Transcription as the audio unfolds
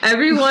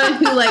Everyone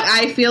who, like,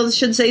 I feel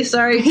should say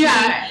sorry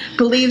to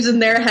believes in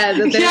their head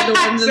that they're the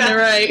ones in the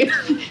right.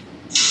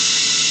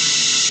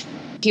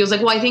 He was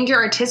like, well, I think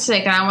you're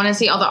artistic, and I want to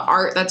see all the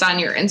art that's on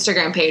your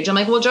Instagram page. I'm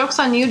like, well, joke's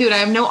on you, dude. I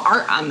have no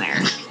art on there.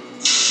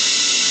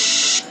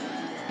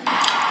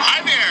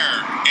 Hi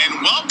there,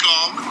 and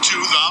welcome to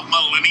the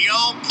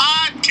Millenn-ILL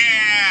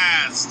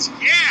Podcast.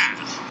 Yeah.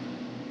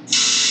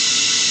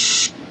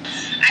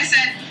 I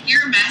said,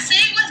 you're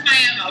messing with my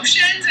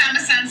emotions, and I'm a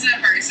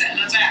sensitive person.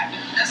 That's what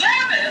happened. That's what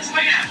happened. That's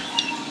what happened.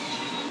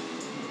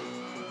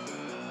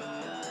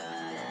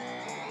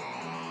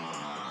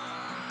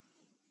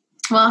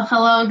 Well,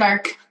 hello,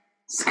 dark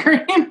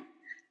screen.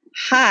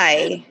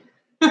 Hi.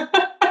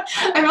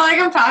 I feel like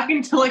I'm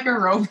talking to, like, a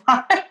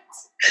robot.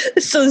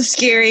 Some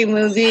scary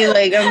movie.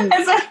 Like, I'm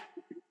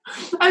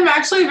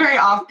actually very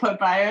off-put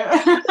by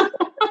it.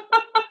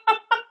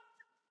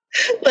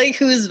 Like,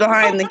 who's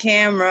behind the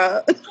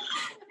camera?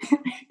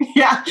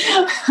 Yeah.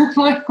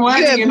 Like, what?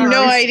 You have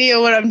no idea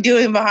what I'm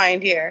doing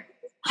behind here.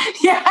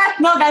 Yeah,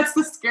 no, that's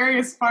the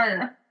scariest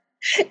part.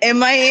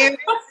 Am I Aaron?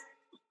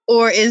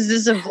 Or is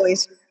this a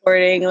voice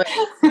recording? Like,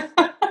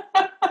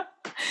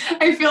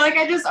 I feel like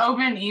I just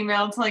opened an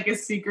email to, like, a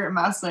secret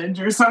message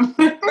or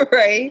something.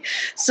 right?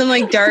 Some,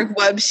 like, dark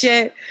web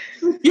shit.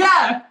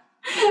 Yeah.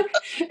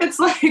 It's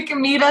like,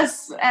 meet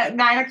us at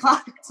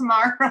 9:00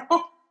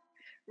 tomorrow.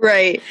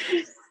 Right.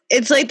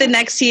 It's like the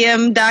next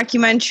TM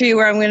documentary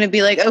where I'm going to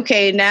be like,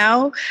 okay,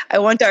 now I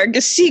want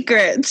darkest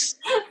secrets.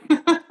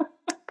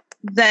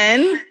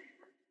 Then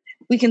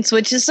we can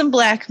switch to some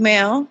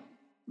blackmail.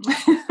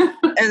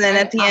 And then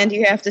at the end,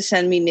 you have to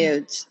send me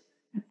nudes.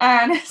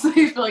 I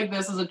honestly feel like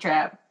this is a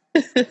trap.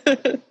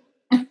 But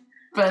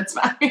it's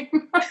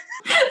fine.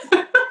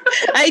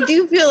 I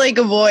do feel like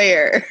a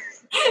voyeur.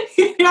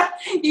 Yeah,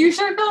 you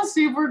should feel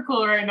super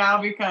cool right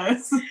now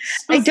because...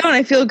 I don't.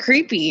 I feel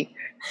creepy.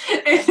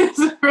 It is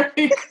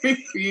really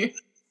creepy.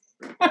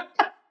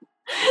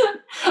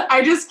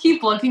 I just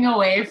keep looking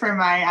away from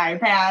my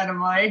iPad. I'm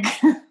like...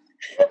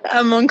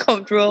 I'm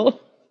uncomfortable.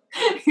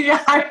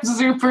 Yeah, I'm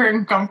super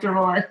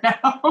uncomfortable right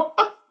now.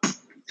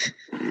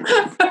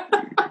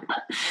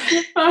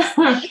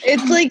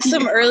 It's like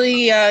some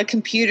early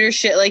computer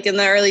shit, like in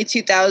the early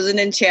 2000s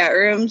in chat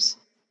rooms.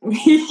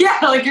 Yeah,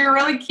 like you're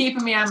really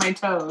keeping me on my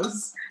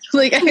toes.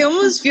 Like, I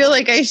almost feel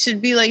like I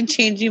should be, like,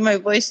 changing my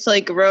voice to,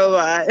 like, a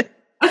robot.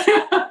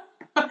 I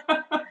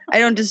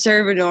don't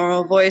deserve a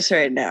normal voice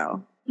right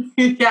now.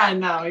 Yeah,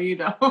 no, you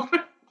don't.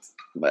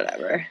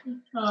 Whatever.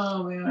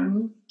 Oh,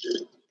 man.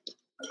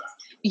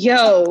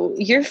 Yo,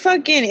 your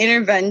fucking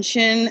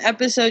intervention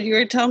episode you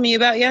were telling me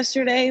about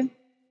yesterday.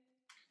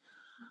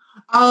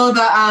 Oh,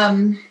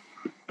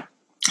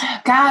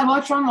 God,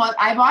 which one was...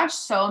 I watched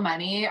so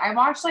many. I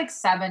watched, like,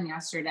 7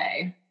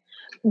 yesterday.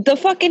 The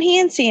fucking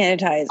hand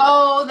sanitizer.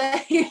 Oh, the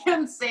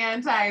hand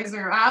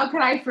sanitizer. How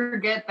could I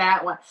forget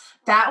that one?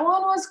 That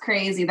one was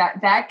crazy.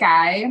 That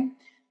guy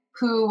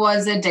who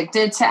was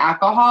addicted to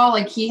alcohol,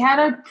 like, he had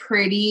a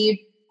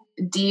pretty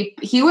deep...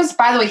 He was,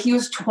 by the way, he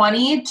was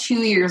 22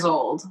 years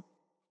old.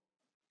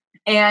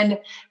 And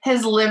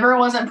his liver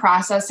wasn't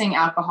processing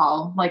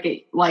alcohol,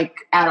 like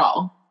at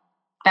all.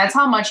 That's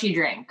how much he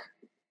drank.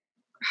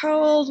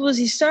 How old was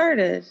he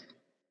started?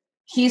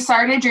 He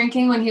started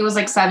drinking when he was,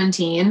 like,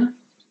 17.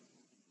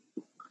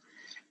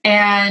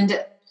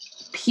 And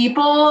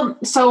people,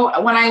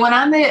 so when I went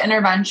on the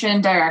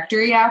intervention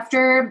directory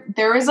after,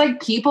 there was,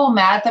 like, people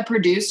mad at the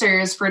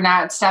producers for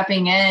not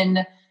stepping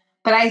in,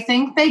 but I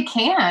think they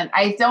can.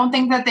 I don't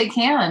think that they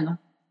can.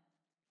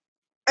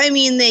 I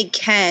mean, they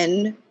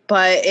can,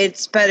 but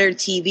it's better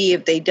TV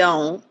if they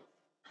don't.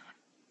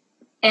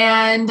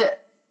 And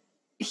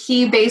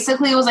he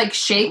basically was, like,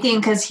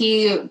 shaking because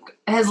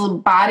his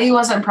body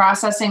wasn't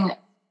processing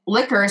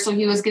liquor, so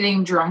he was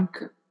getting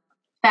drunk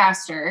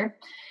faster.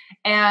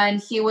 And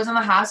he was in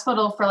the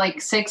hospital for,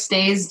 like, 6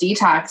 days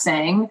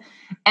detoxing.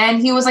 And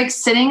he was, like,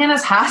 sitting in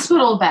his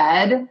hospital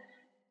bed.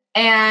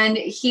 And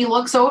he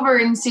looks over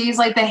and sees,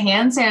 like, the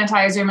hand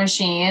sanitizer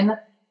machine.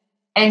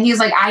 And he's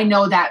like, I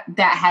know that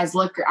has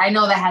liquor. I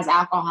know that has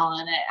alcohol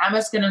in it. I'm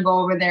just going to go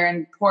over there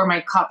and pour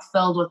my cup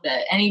filled with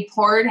it. And he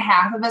poured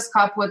half of his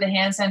cup with the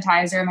hand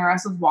sanitizer and the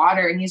rest with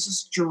water. And he's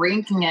just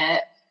drinking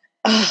it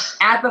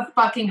at the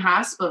fucking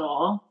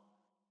hospital.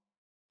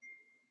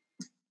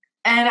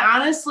 And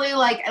honestly,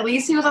 like, at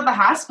least he was at the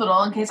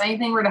hospital in case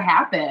anything were to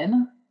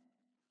happen.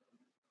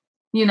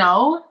 You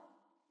know?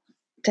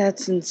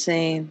 That's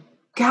insane.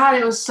 God,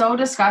 it was so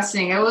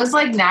disgusting. It was,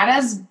 like, not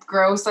as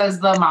gross as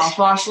the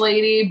mouthwash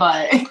lady,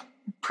 but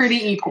pretty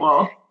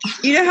equal.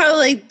 You know how,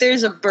 like,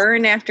 there's a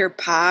burn after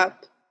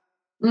pop?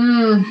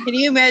 Can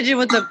you imagine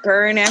what the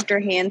burn after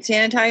hand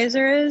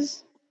sanitizer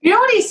is? You know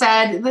what he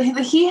said?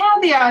 He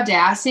had the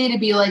audacity to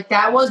be like,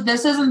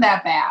 this isn't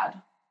that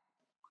bad.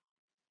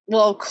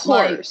 Well, of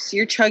course. Like,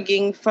 you're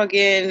chugging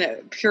fucking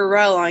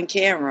Purell on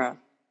camera.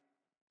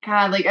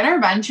 God, like,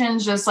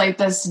 intervention's just, like,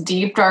 this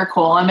deep, dark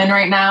hole I'm in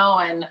right now,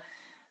 and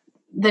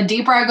the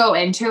deeper I go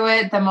into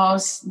it,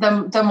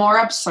 the more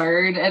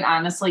absurd it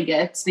honestly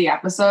gets, the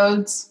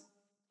episodes.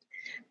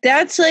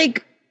 That's,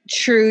 like,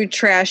 true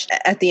trash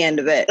at the end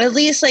of it. At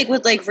least like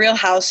with like Real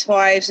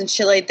Housewives and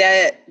shit like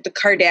that, the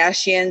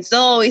Kardashians, they'll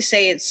always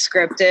say it's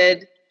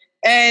scripted.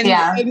 And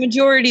a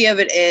majority of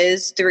it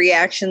is. The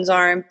reactions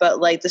aren't,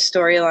 but like the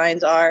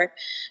storylines are.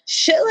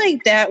 Shit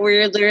like that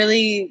where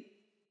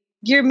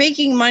you're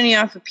making money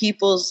off of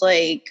people's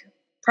like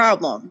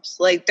problems,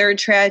 like their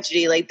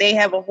tragedy, like they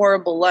have a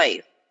horrible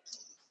life.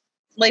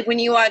 Like when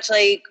you watch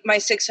like My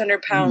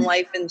 600-Pound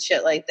Life and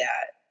shit like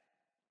that,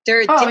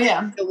 they're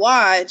addictive to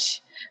watch,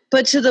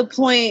 but to the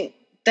point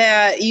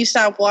that you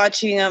stop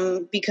watching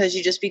them because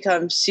you just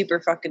become super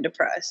fucking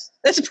depressed.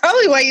 That's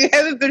probably why you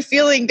haven't been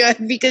feeling good,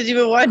 because you've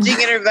been watching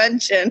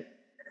Intervention.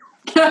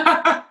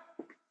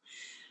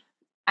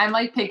 I'm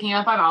like picking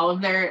up on all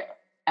of their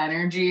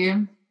energy.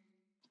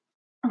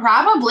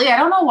 Probably. I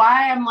don't know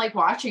why I'm like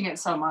watching it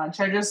so much.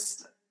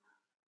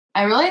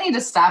 I really need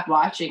to stop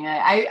watching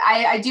it.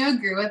 I do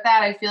agree with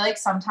that. I feel like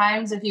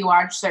sometimes if you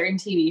watch certain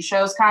TV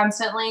shows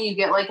constantly, you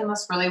get like in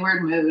this really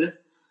weird mood.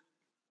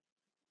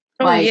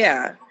 Like,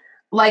 yeah.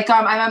 Like,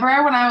 I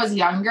remember when I was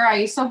younger, I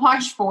used to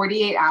watch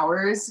 48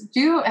 Hours.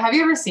 Have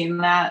you ever seen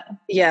that?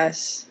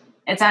 Yes.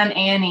 It's on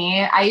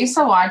Annie. I used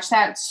to watch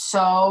that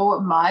so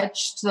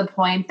much to the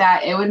point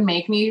that it would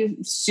make me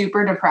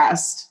super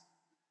depressed.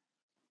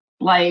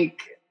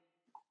 Like,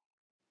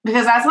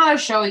 because that's not a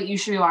show that you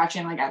should be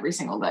watching like every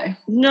single day.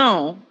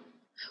 No.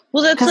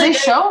 Well, that's because like they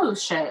show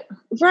shit.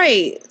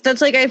 Right. That's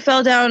like I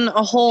fell down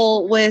a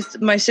hole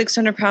with My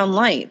 600-Pound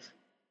Life.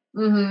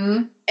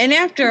 Mm-hmm. And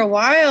after a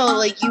while,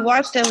 like you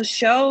watch those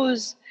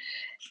shows,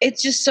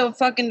 it's just so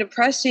fucking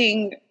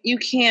depressing. You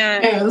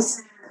can't.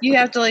 Yes. You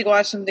have to like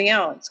watch something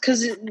else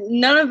because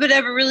none of it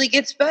ever really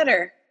gets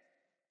better.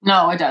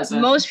 No, it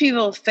doesn't. Most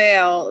people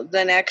fail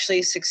than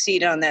actually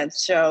succeed on that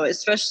show,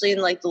 especially in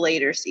like the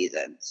later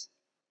seasons.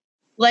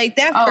 Like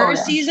that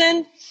first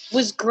season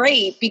was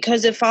great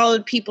because it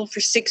followed people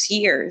for 6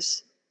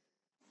 years.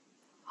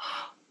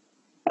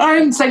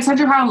 On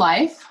 600-Pound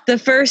Life? The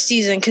first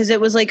season, because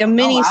it was like a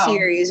mini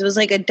series. It was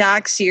like a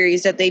doc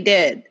series that they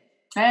did.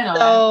 I know.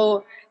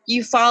 So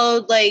you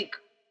followed like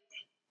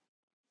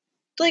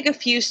a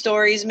few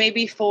stories,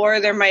 maybe 4.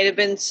 There might have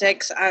been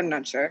 6. I'm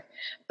not sure.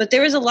 But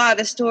there was a lot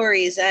of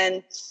stories,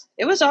 and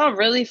it was all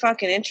really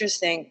fucking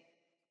interesting.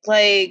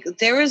 Like,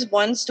 there was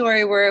one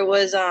story where it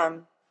was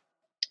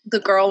the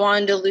girl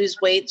wanted to lose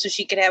weight so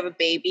she could have a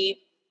baby.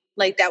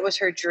 Like, that was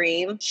her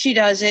dream. She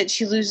does it.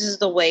 She loses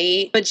the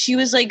weight. But she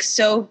was, like,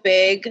 so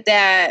big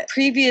that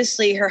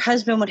previously her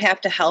husband would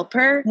have to help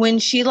her. When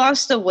she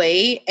lost the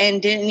weight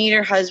and didn't need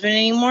her husband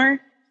anymore,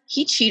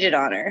 he cheated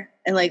on her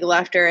and, like,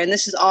 left her. And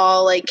this is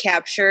all, like,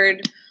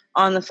 captured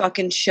on the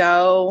fucking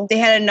show. They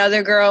had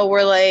another girl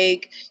where,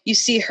 like, you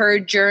see her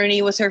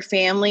journey with her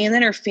family, and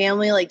then her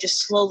family, like,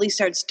 just slowly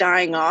starts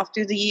dying off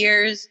through the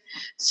years.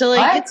 So,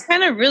 like, it's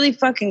kind of really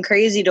fucking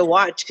crazy to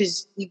watch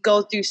because you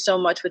go through so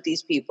much with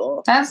these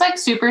people. That's, like,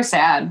 super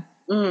sad.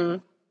 Mm-hmm.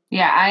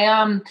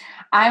 Yeah,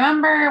 I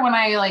remember when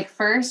I, like,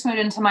 first moved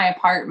into my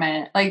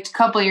apartment, like, a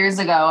couple years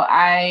ago,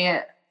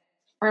 I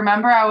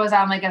remember I was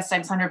on like a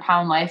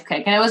 600-pound life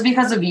kick, and it was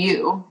because of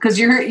you, because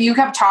you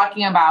kept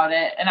talking about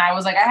it, and I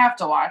was like, I have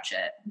to watch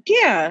it.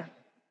 Yeah.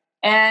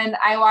 And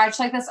I watched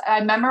like this. I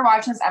remember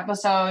watching this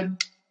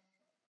episode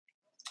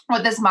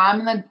with this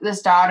mom and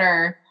this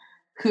daughter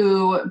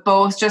who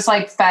both just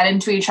like fed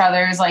into each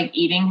other's like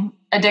eating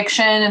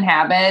addiction and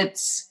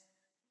habits.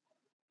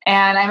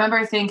 And I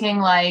remember thinking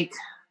like,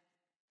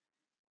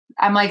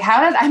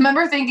 how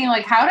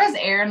does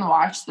Aaron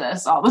watch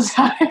this all the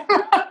time?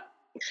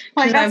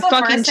 Like, that's I'm the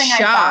fucking first thing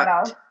shocked. I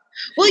thought of.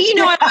 Well, you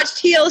know, I watch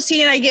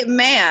TLC and I get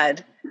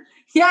mad.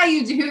 Yeah,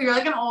 you do. You're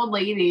like an old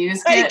lady.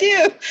 I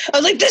do. I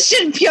was like, this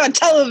shouldn't be on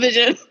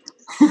television.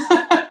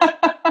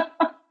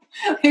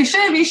 You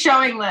shouldn't be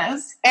showing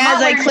this.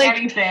 As I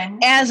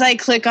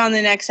click on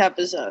the next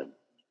episode.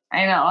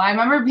 I know. I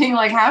remember being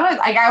like,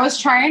 I was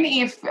trying to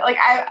eat, like,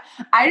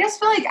 I just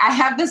feel like I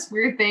have this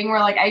weird thing where,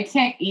 like, I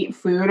can't eat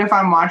food if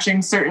I'm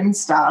watching certain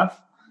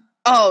stuff.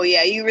 Oh,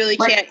 yeah. You really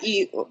can't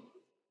eat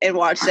and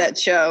watch that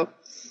show.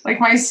 Like,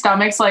 my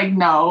stomach's like,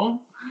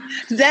 no.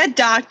 That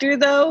doctor,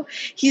 though,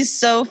 he's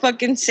so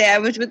fucking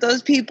savage with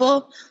those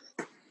people.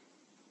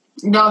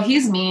 No,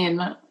 he's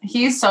mean.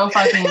 He's so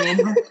fucking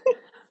mean.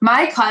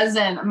 My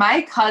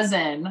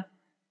cousin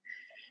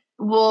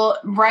will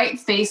write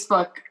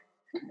Facebook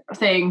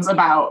things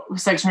about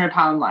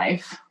 600-Pound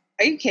Life.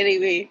 Are you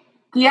kidding me?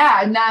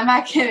 Yeah, no, I'm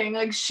not kidding.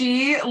 Like,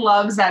 she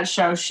loves that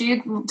show.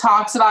 She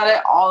talks about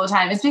it all the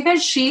time. It's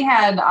because she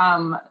had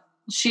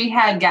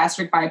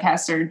gastric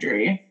bypass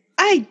surgery.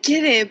 I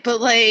get it, but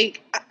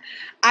like,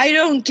 I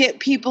don't get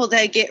people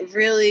that get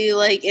really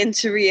like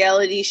into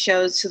reality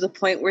shows to the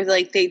point where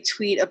like they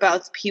tweet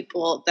about the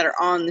people that are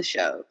on the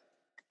show.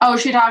 Oh,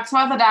 she talks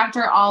about the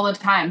doctor all the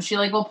time. She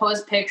like will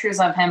post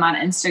pictures of him on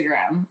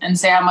Instagram and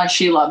say how much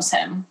she loves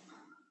him.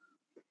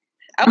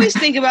 I always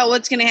think about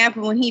what's going to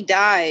happen when he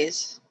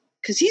dies.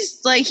 Because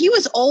he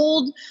was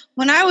old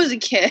when I was a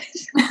kid.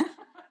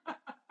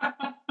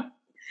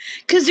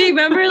 Because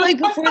remember, like,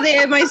 before they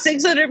had My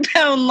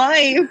 600-Pound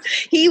Life,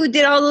 he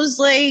did all those,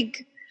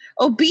 like,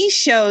 obese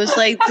shows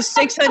like the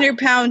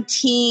 600-pound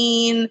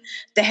teen,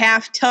 the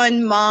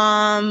half-ton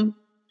mom.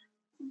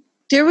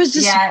 There was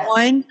this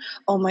one,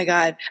 oh my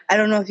God, I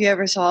don't know if you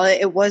ever saw it.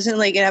 It wasn't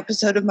like an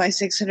episode of My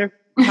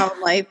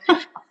 600-Pound Life.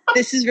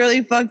 This is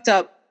really fucked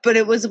up, but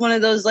it was one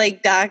of those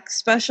like doc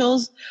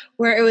specials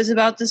where it was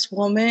about this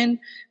woman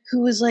who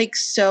was like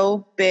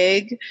so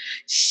big.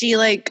 She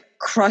like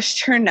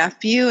crushed her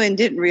nephew and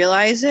didn't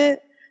realize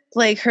it.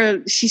 Like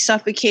she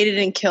suffocated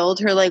and killed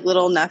her like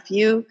little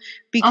nephew.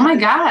 Because oh my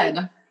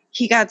God.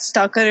 He got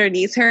stuck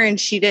underneath her and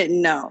she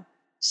didn't know.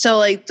 So,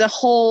 like, the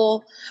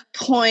whole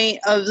point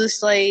of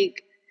this,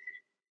 like,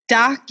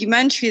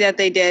 documentary that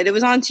they did, it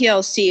was on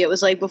TLC. It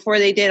was, like, before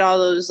they did all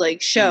those,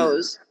 like,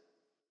 shows,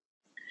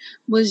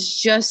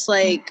 was just,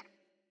 like,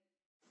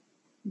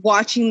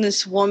 watching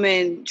this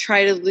woman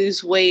try to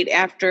lose weight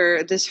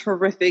after this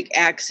horrific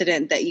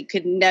accident that you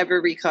could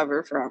never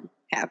recover from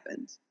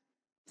happened.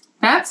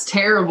 That's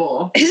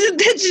terrible. Isn't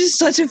that just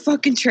such a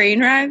fucking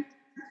train wreck?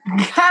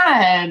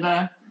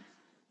 God.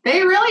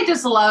 They really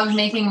just love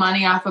making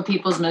money off of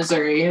people's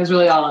misery is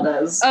really all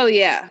it is. Oh,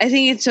 yeah. I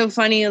think it's so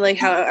funny, like,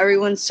 how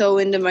everyone's so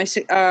into my,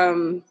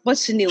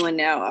 what's the new one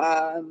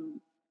now?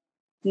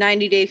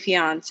 90 Day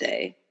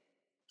Fiancé.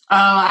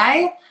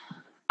 I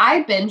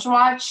binge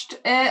watched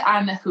it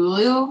on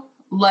Hulu,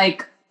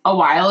 like, a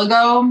while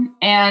ago,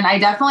 and I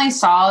definitely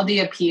saw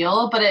the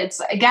appeal, but it's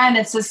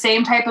the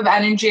same type of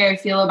energy I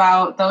feel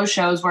about those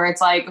shows where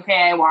it's like,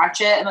 okay, I watch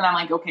it, and then I'm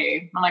like,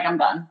 okay, I'm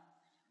done.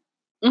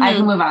 Mm-hmm. I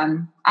can move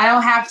on. I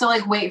don't have to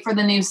like wait for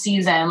the new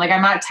season. Like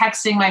I'm not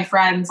texting my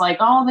friends like,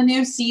 oh, the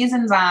new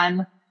season's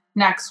on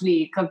next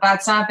week.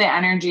 That's not the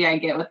energy I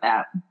get with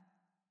that.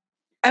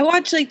 I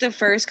watched like the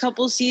first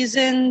couple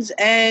seasons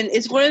and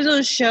it's one of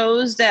those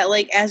shows that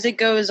like as it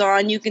goes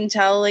on, you can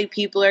tell like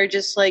people are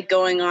just like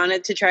going on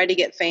it to try to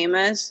get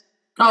famous.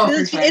 Oh,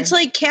 for sure. It's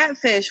like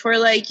Catfish where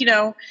like, you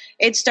know,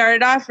 it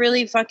started off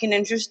really fucking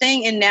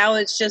interesting and now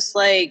it's just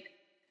like,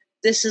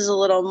 this is a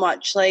little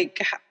much.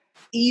 Like,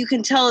 you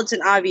can tell it's an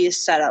obvious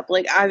setup.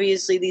 Like,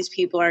 obviously, these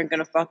people aren't going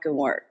to fucking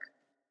work.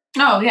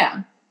 Oh,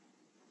 yeah.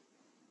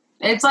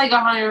 It's like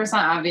 100%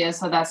 obvious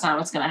that that's not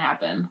what's going to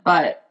happen.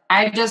 But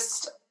I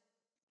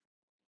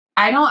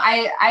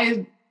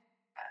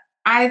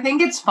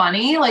think it's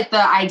funny. Like,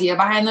 the idea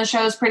behind the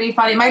show is pretty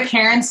funny. My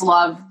parents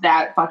love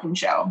that fucking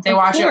show. They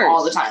watch it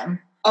all the time.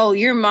 Oh,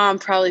 your mom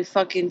probably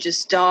fucking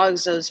just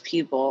dogs those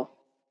people.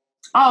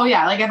 Oh,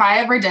 yeah. Like, if I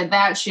ever did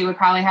that, she would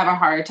probably have a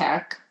heart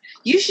attack.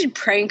 You should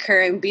prank her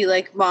and be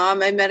like,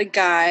 Mom, I met a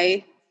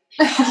guy.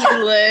 He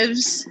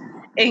lives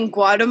in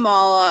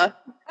Guatemala.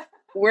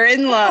 We're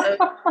in love.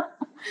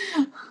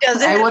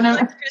 Doesn't have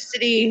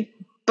electricity,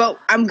 but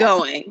I'm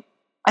going.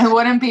 I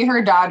wouldn't be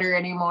her daughter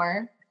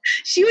anymore.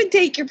 She would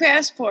take your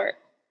passport.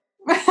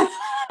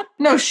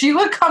 No, she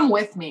would come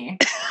with me.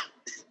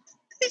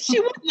 She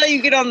wouldn't let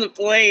you get on the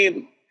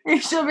plane.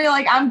 She'll be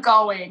like, I'm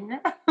going.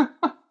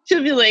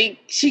 She'll be like,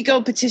 she'd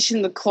go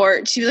petition the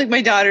court. She'd be like,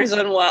 my daughter's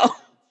unwell.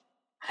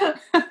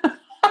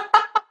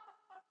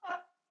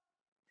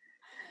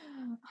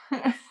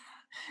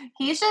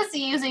 He's just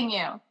using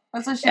you.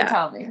 That's what she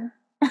told me.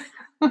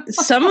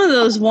 Some of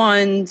those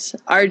ones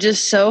are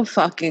just so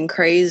fucking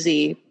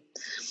crazy.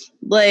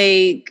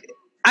 Like,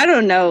 I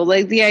don't know.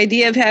 Like, the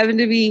idea of having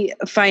to be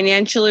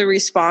financially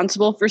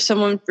responsible for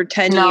someone for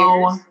 10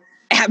 years.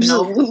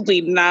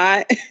 Absolutely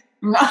not.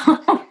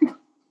 No.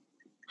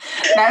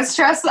 That's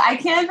stressful. I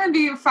can't even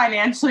be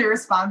financially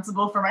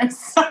responsible for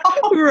myself.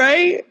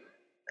 Right?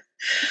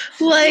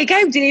 Like,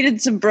 I've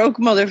dated some broke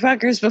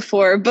motherfuckers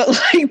before, but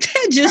like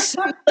that just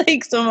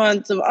like some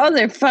on some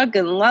other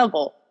fucking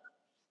level.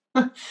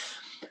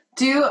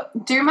 Do you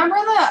remember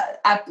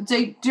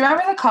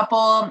the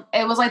couple?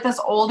 It was like this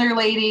older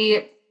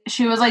lady.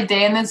 She was like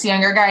dating this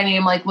younger guy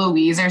named like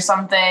Louise or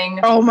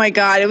something. Oh my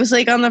God. It was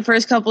like on the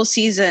first couple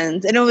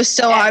seasons. And it was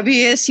so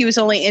obvious he was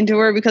only into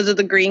her because of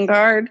the green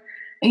card.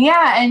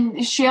 Yeah.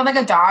 And she had like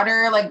a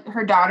daughter, like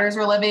her daughters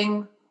were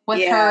living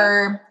with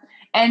her.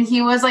 And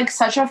he was like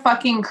such a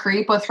fucking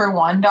creep with her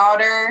one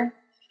daughter.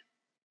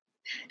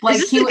 Like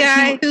is this the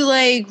guy who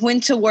like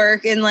went to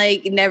work and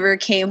like never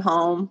came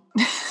home?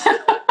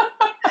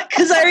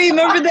 Because I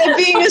remember that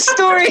being a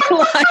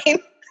storyline.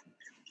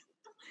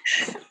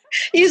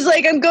 He's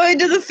like, I'm going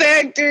to the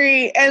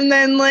factory, and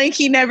then like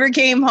he never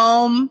came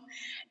home,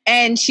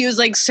 and she was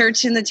like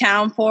searching the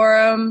town for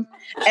him,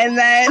 and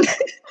then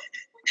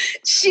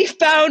she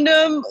found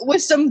him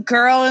with some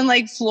girl in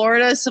like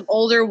Florida, some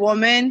older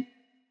woman.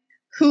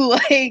 Who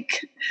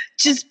like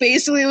just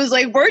basically was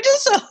like, we're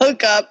just a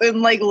hookup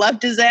and like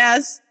left his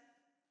ass.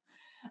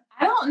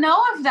 I don't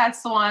know if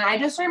that's the one. I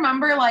just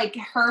remember like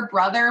her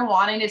brother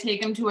wanting to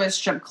take him to a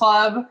strip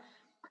club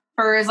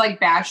for his like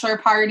bachelor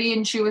party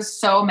and she was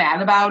so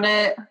mad about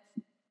it.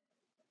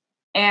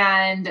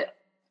 And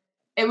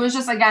it was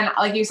just, again,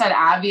 like you said,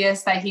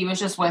 obvious that he was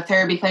just with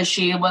her because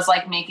she was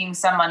like making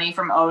some money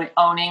from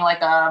owning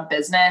like a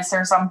business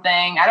or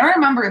something. I don't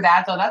remember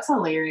that though. That's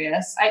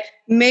hilarious.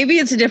 Maybe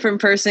it's a different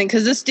person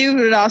because this dude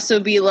would also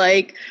be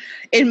like,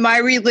 in my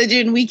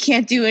religion, we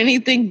can't do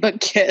anything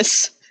but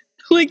kiss.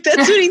 Like,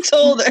 that's what he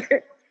told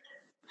her.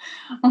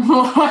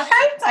 What?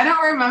 I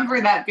don't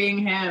remember that being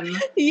him.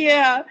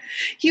 Yeah.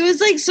 He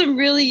was like some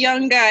really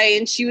young guy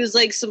and she was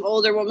like some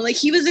older woman. Like,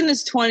 he was in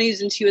his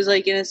 20s and she was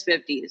like in his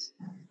 50s.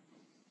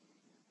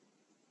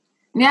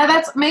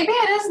 Yeah, maybe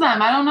it is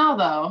them. I don't know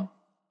though.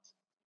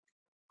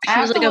 She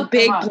was like a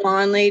big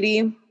blonde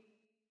lady.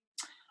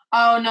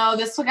 Oh no,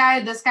 this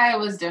guy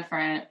was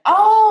different.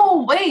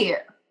 Oh, wait.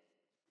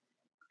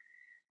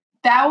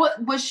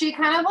 Was she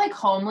kind of like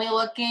homely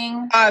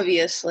looking?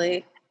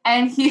 Obviously.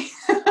 And he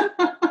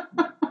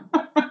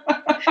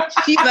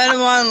she met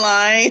him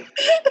online.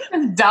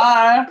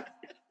 Duh.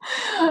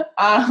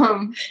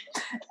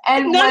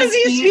 And none of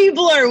these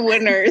people are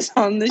winners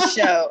on the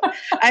show.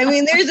 I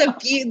mean,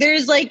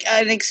 there's like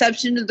an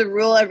exception to the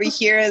rule every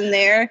here and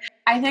there.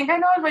 I think I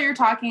know what you're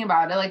talking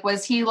about. Like,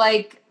 was he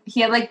like,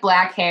 he had like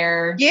black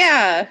hair?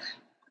 Yeah.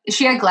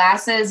 She had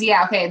glasses.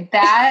 Yeah. Okay.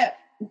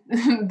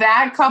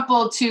 That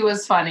couple too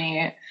was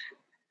funny.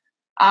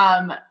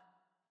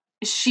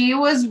 She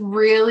was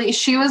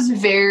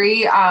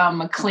very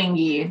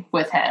clingy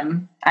with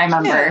him. I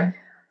remember. Yeah.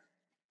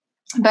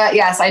 But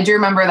yes, I do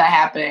remember that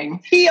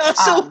happening. He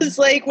also was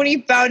like, when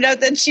he found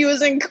out that she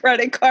was in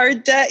credit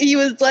card debt, he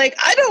was like,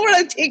 I don't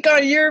want to take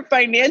on your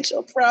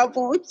financial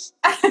problems.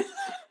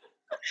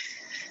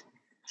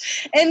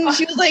 And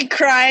she was like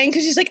crying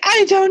because she's like,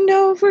 I don't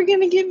know if we're going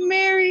to get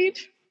married.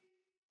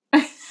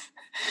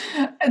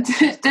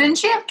 Didn't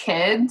she have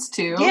kids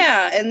too?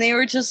 Yeah, and they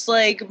were just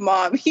like,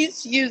 Mom,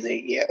 he's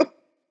using you.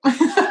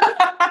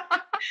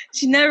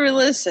 She never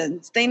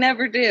listens. They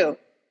never do.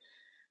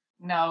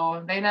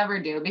 No, they never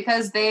do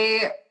because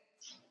they're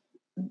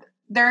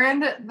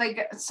in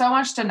like so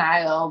much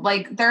denial.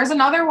 Like there's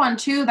another one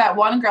too, that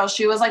one girl,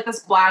 she was like this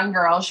blonde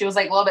girl. She was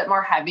like a little bit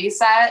more heavy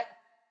set.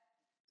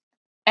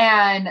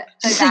 And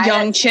just a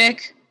young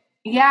chick.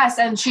 Yes,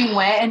 and she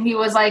went and he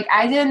was like,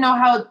 I didn't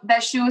know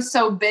that she was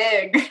so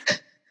big.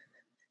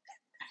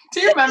 Do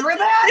you remember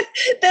that?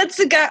 That's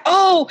the guy.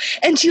 Oh,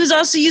 and she was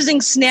also using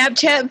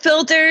Snapchat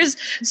filters.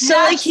 So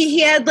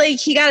yes. Like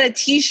he got a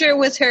t-shirt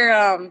with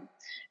her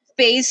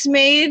face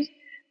made,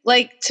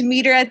 like to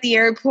meet her at the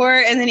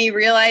airport, and then he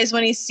realized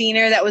when he seen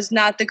her that was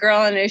not the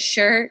girl in his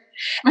shirt.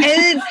 And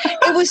then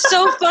it was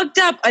so fucked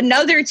up.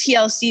 Another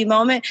TLC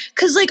moment,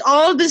 because like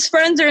all of his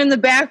friends are in the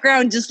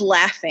background just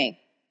laughing.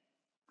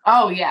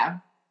 Oh yeah.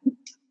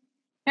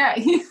 Yeah.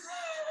 It's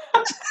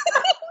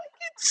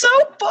so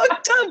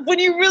fucked up when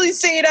you really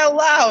say it out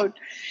loud.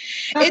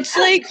 It's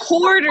like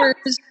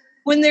hoarders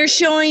when they're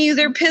showing you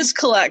their piss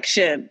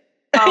collection.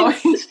 Oh.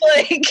 It's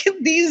like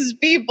these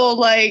people,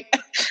 like,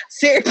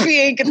 therapy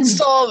ain't gonna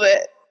solve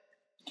it.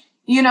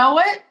 You know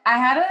what? I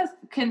had a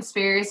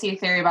conspiracy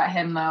theory about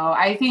him, though.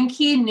 I think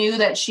he knew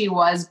that she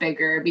was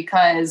bigger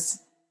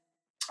because,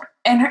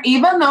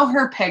 even though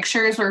her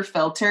pictures were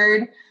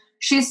filtered,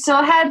 she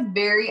still had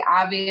very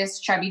obvious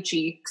chubby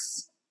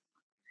cheeks.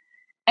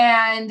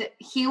 And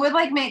he would,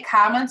 like, make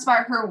comments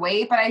about her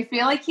weight, but I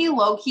feel like he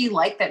low-key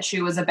liked that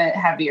she was a bit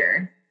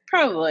heavier.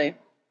 Probably.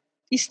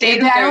 He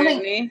stayed with her,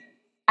 didn't he?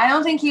 I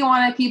don't think he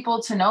wanted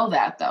people to know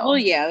that, though. Well,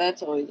 yeah,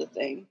 that's always a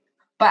thing.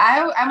 But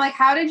I'm like,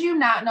 how did you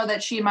not know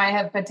that she might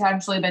have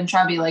potentially been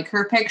chubby? Like,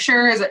 her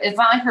picture, it's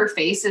not like her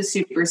face is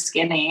super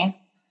skinny.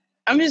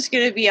 I'm just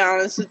going to be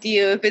honest with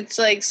you. If it's,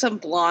 like, some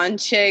blonde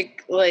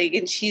chick, like,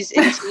 and she's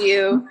into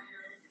you,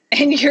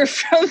 and you're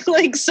from,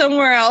 like,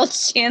 somewhere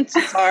else,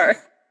 chances are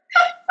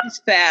she's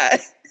fat.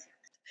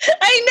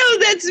 I know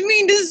that's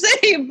mean to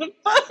say, but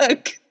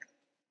fuck.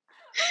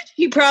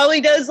 He probably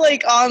does,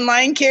 like,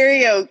 online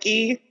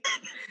karaoke.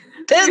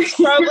 That's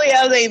probably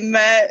how they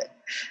met.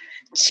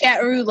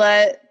 Chat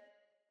roulette.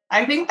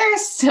 I think they're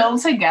still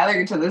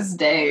together to this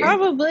day.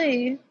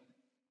 Probably.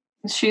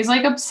 She's,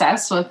 like,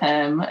 obsessed with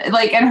him.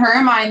 Like, in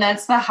her mind,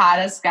 that's the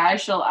hottest guy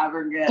she'll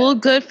ever get. Well,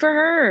 good for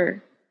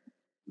her.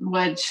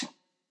 Which,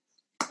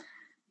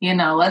 you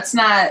know, let's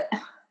not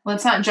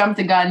jump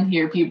the gun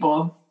here,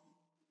 people.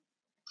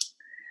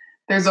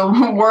 There's a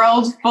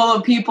world full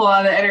of people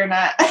on the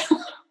internet.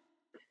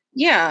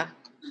 Yeah.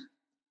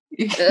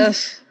 Ugh.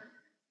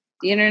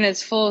 The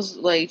internet's full of,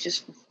 like,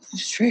 just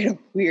straight up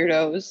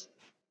weirdos.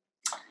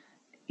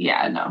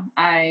 Yeah, no.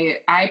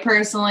 I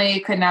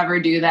personally could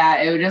never do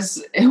that.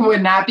 It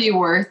would not be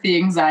worth the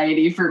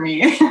anxiety for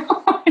me.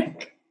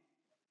 Like,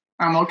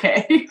 I'm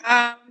okay.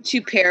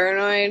 Too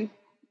paranoid.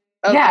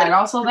 Yeah, and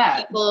also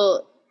that.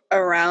 People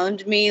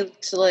around me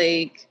to,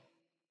 like,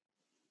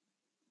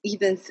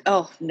 even,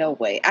 oh, no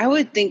way. I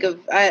would think of,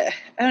 I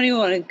don't even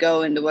want to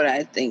go into what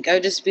I think. I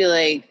would just be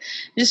like,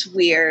 just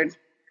weird.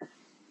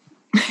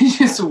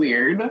 Just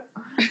weird.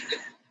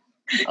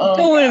 Oh,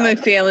 no one in my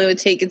family would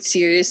take it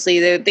seriously.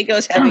 They would think I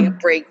was having a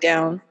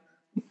breakdown.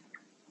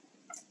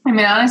 I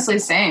mean, honestly,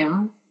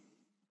 same.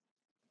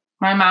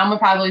 My mom would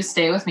probably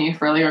stay with me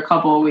for like a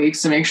couple of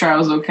weeks to make sure I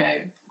was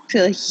okay. I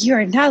feel like, you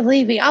are not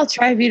leaving. I'll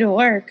drive you to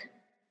work.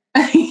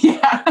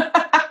 Yeah.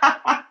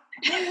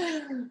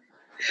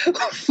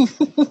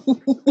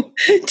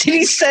 Did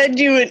he send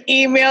you an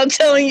email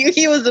telling you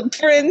he was a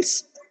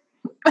prince?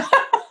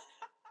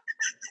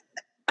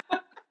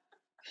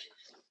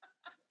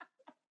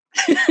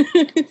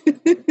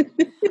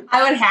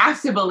 I would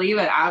have to believe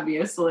it,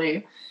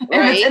 obviously. If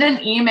Right? it's in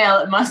an email,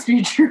 it must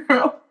be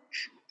true.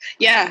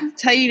 Yeah,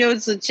 that's how you know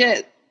it's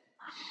legit.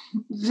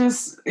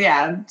 Just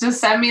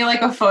send me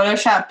like a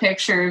Photoshop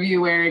picture of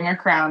you wearing a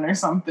crown or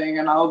something,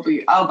 and I'll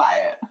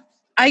buy it.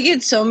 I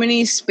get so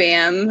many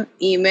spam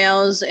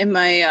emails in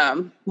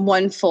my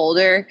one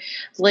folder.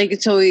 Like,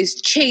 it's always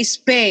Chase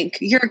Bank,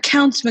 your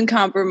account's been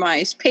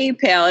compromised,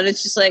 PayPal, and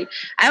it's just like,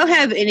 I don't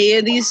have any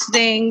of these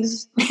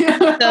things.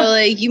 So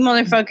like, you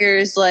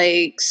motherfuckers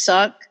like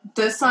suck.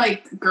 This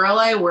like girl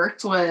I work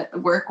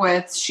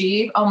with,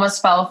 she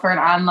almost fell for an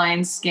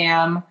online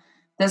scam.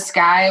 This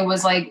guy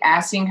was like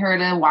asking her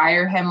to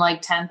wire him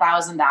like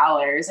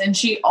 $10,000, and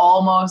she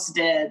almost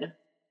did.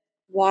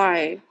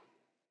 Why?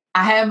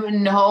 I have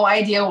no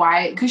idea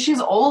why, because she's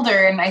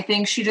older, and I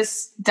think she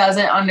just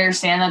doesn't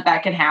understand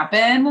that can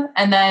happen.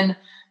 And then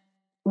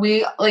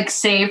we like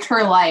saved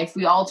her life.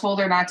 We all told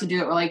her not to do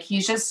it. We're like,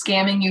 he's just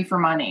scamming you for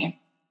money.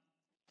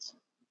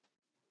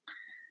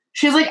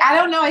 She's like, I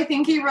don't know. I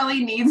think he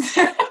really needs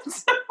it.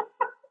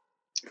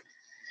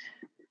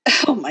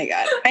 Oh my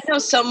God. I know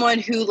someone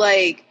who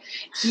like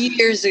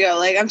years ago,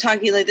 like I'm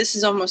talking like this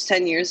is almost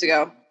 10 years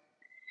ago.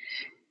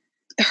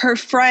 Her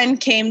friend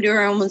came to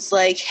her and was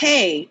like,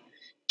 hey,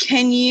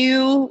 can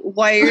you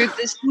wire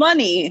this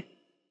money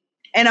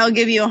and I'll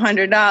give you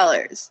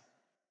 $100?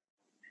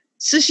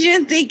 So she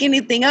didn't think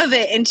anything of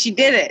it and she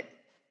did it.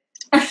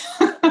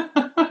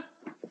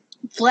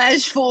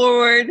 Flash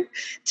forward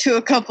to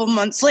a couple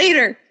months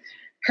later,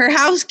 her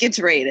house gets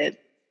raided.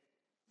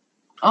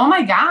 Oh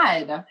my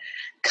God.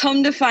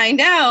 Come to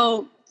find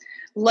out,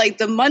 like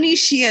the money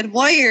she had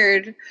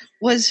wired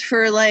was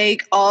for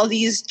like all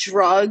these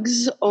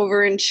drugs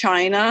over in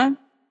China.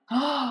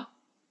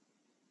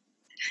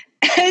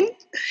 And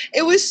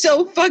it was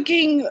so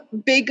fucking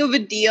big of a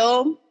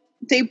deal.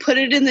 They put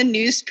it in the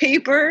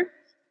newspaper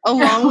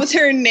along with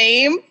her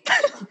name.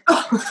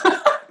 And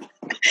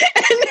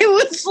it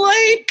was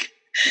like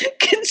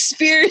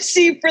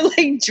conspiracy for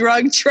like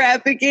drug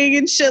trafficking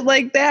and shit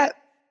like that.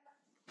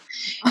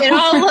 It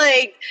all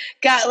like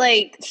got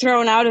like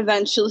thrown out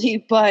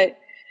eventually, but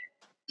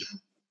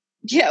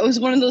yeah, it was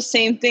one of those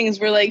same things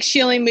where like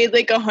she only made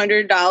like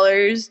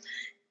 $100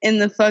 in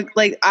the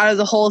like out of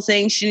the whole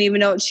thing. She didn't even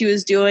know what she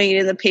was doing.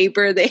 And in the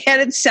paper, they had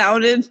it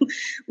sounded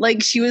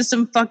like she was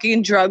some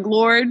fucking drug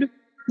lord,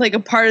 like a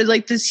part of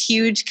like this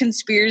huge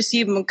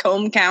conspiracy of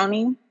Macomb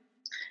County.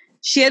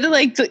 She had to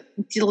like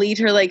delete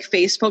her like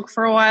Facebook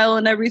for a while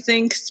and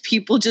everything because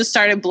people just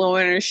started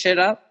blowing her shit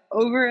up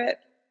over it.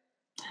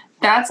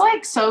 That's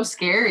like so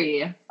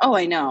scary. Oh,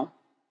 I know.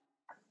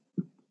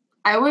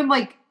 I would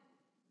like.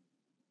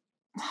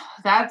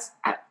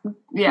 I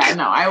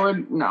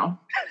would no.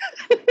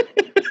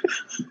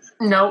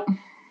 Nope.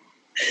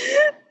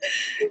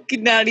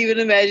 Could not even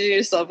imagine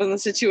yourself in the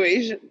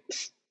situation.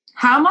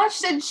 How much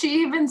did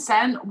she even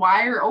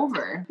wire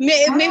over?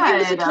 Maybe it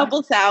was a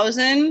couple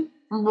thousand.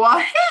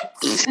 What?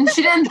 And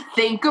she didn't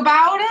think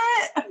about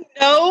it?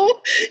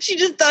 No, she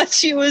just thought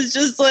she was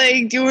just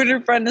like doing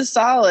her friend a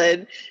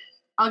solid.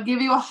 I'll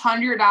give you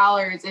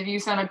 $100 if you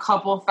send a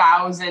couple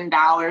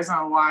 $1,000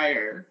 on a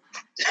wire.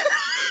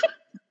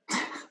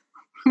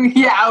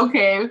 Yeah,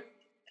 okay.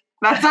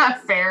 That's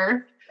not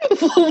fair.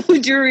 What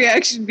would your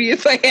reaction be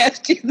if I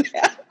asked you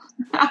that?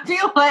 I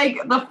feel like,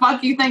 the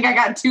fuck you think I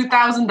got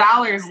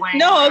 $2,000 laying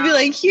No, I'll around? be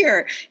like,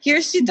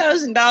 here's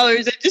 $2,000.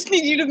 I just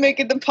need you to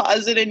make a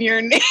deposit in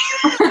your name.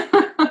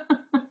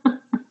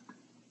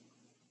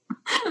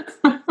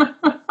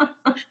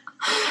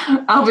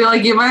 I'll be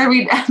like, you better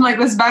be like,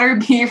 this better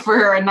be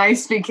for a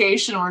nice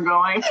vacation we're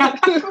going.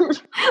 I'm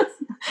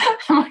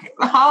like,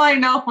 all I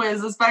know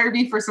is this better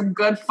be for some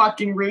good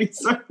fucking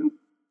reason.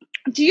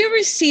 Do you ever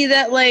see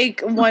that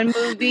like one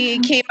movie?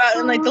 It came out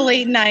in like the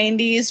late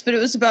 90s, but it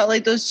was about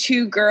like those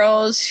two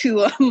girls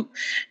who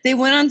they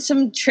went on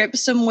some trip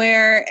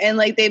somewhere and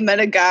like they met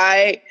a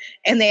guy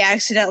and they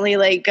accidentally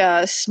like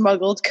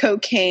smuggled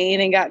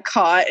cocaine and got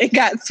caught and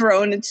got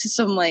thrown into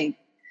some like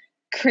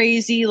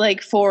crazy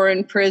like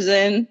foreign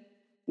prison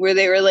where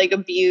they were like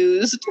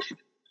abused.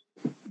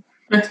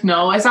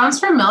 No, it sounds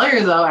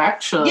familiar though,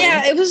 actually.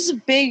 Yeah, it was a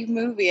big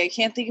movie. I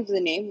can't think of the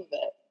name of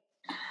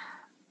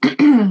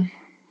it.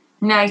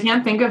 No, I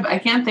can't think of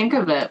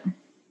it.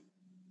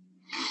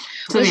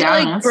 Was it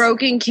like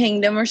Broken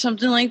Kingdom or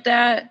something like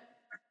that?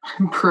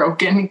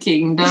 Broken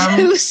Kingdom.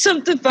 It was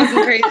something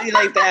fucking crazy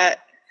like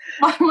that.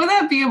 Why would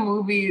that be a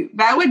movie?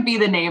 That would be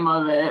the name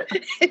of it.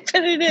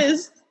 But it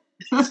is.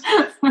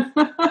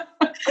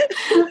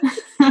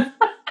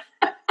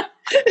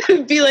 It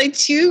would be like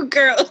two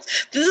girls.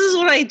 This is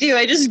what I do.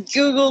 I just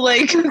Google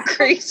like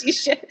crazy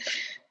shit.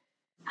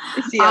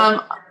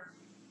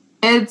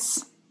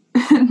 It's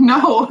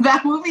no,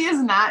 that movie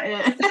is not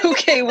it.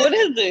 Okay, what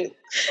is it?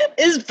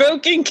 Is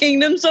Broken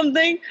Kingdom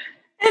something?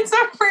 It's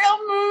a real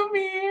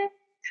movie.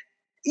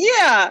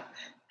 Yeah.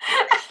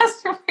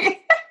 It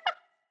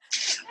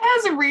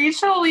has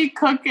Rachel Lee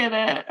Cook in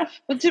it.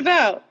 What's it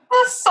about?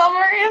 The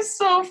summary is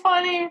so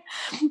funny.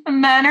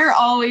 Men are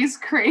always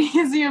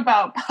crazy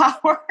about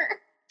power.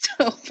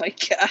 Oh my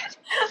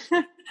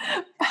God.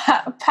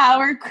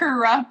 Power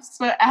corrupts,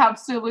 but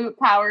absolute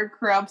power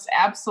corrupts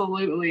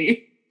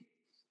absolutely.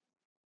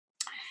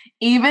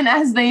 Even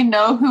as they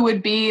know who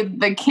would be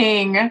the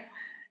king,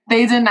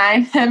 they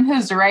denied him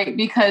his right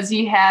because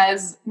he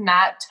has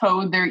not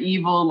towed their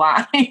evil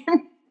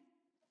line.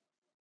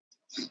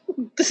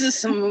 This is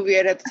some movie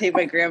I'd have to take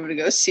my grandma to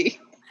go see.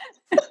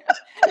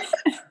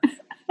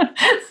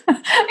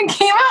 It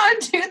came out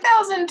in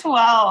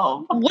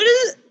 2012. What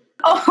is it?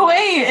 Oh,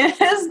 wait, it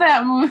is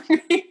that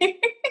movie.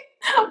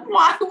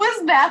 Why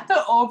was that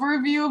the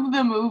overview of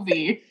the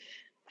movie?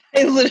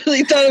 I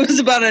literally thought it was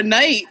about a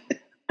night.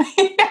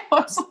 Yeah, I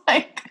was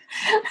like,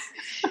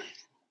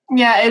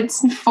 yeah,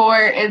 it's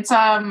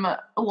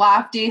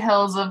Lofty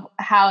Hills of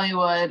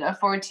Hollywood. A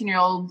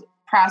 14-year-old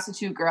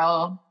prostitute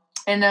girl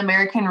and an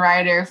American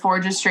writer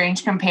forge a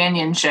strange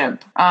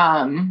companionship.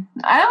 I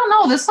don't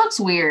know. This looks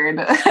weird.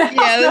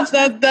 Yeah, that's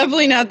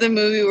definitely not the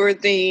movie we're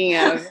thinking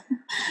of.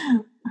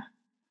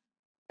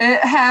 It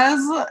has.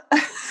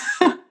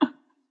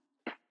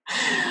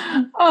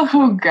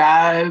 Oh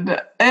God!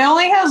 It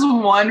only has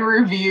one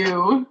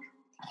review.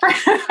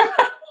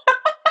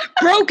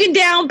 Broken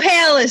Down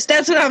Palace.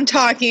 That's what I'm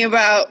talking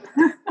about.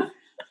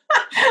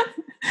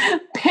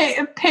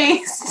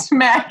 Paste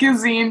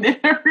Magazine did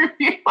a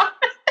review on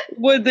it.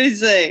 What'd they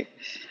say?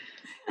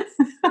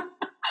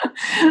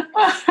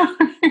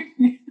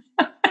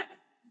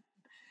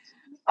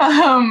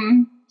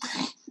 It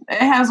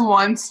has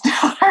 1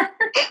 star.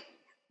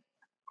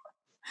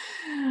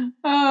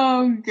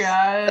 Oh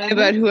God! I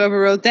bet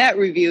whoever wrote that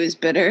review is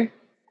bitter.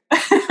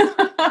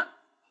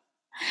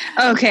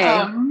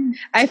 Okay,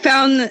 I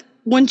found.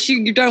 Once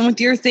you're done with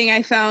your thing,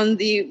 I found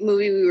the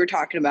movie we were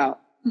talking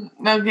about.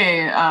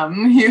 Okay,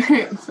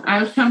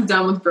 I'm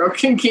done with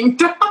Broken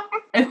Kingdom.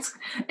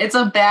 It's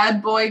a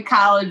bad boy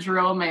college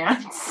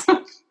romance.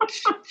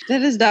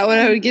 That is not what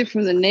I would get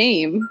from the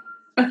name.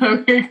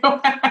 Okay,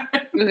 go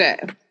ahead. Okay.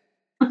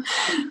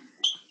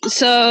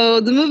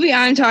 So the movie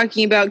I'm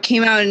talking about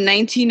came out in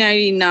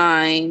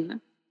 1999.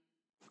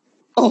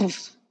 Oh,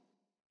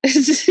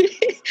 it's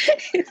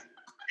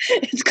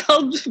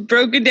called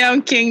Broken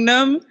Down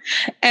Kingdom,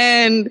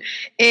 and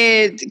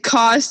it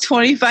cost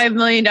 $25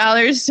 million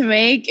to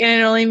make,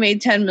 and it only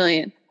made $10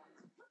 million.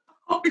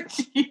 Oh,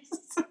 Jesus.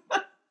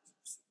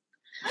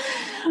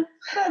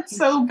 That's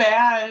so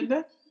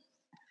bad.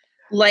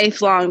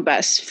 Lifelong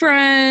best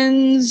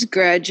friends,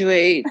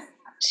 graduate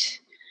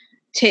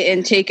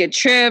and take a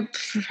trip.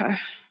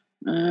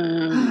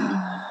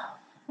 Oh,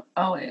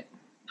 wait.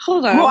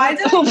 Hold on. Why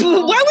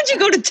would you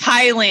go to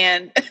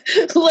Thailand?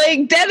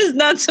 Like, that is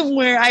not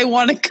somewhere I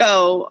want to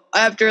go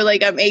after,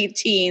 like, I'm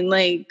 18.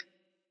 Like,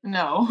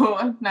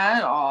 no, not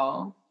at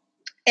all.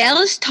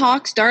 Alice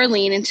talks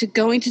Darlene into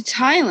going to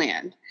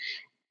Thailand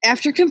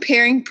after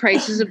comparing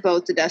prices of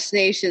both the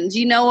destinations.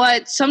 You know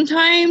what?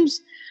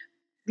 Sometimes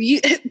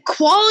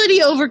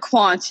quality over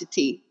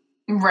quantity.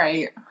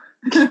 Right.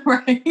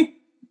 Right.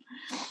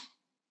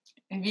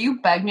 If you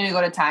begged me to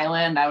go to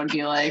Thailand, I would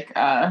be like,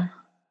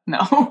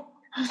 no.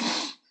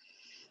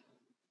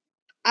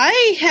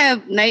 I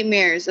have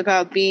nightmares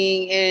about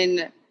being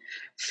in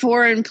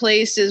foreign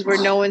places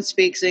where no one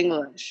speaks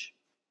English.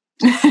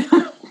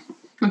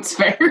 That's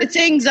fair. It's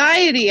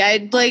anxiety.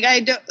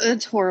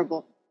 It's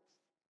horrible.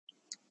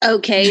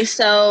 Okay,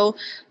 so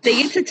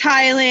they get to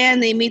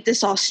Thailand. They meet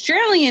this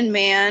Australian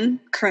man,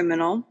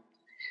 criminal,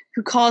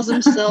 who calls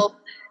himself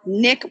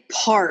Nick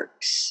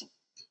Parks.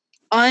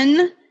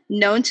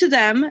 Unknown to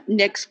them,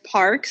 Nick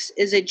Parks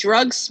is a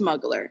drug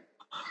smuggler.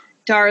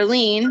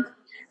 Darlene,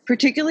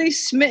 particularly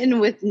smitten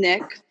with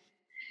Nick,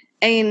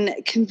 and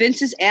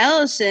convinces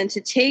Allison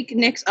to take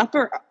Nick's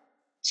offer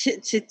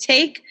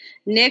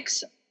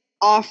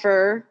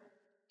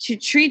to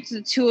treat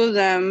the two of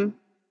them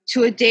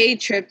to a day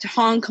trip to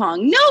Hong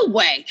Kong. No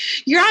way!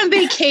 You're on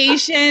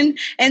vacation,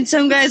 and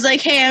some guy's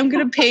like, "Hey, I'm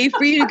gonna pay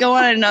for you to go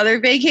on another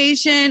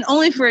vacation,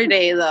 only for a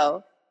day,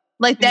 though."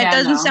 Like that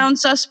doesn't sound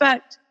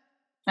suspect.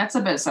 That's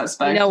a bit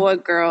suspect. You know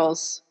what,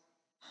 girls?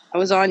 I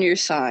was on your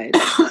side.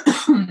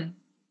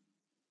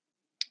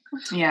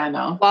 Yeah, I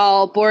know.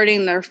 While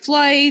boarding their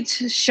flight,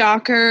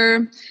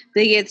 shocker,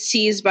 they get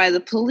seized by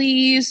the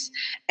police,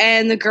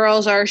 and the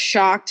girls are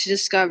shocked to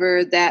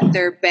discover that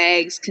their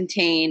bags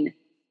contain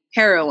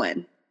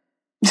heroin.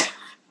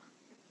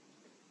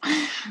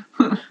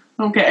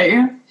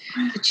 Okay.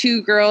 The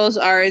two girls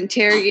are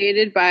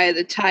interrogated by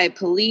the Thai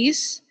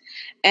police,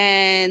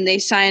 and they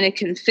sign a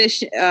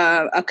confession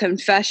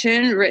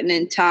written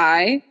in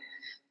Thai,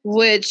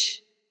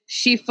 which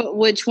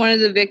one of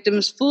the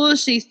victims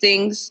foolishly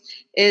thinks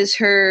is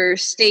her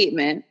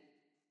statement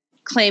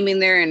claiming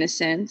their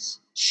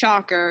innocence.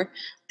 Shocker,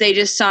 they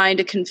just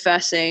signed a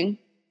confessing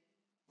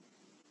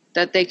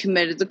that they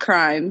committed the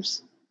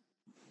crimes.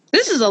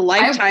 This is a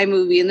Lifetime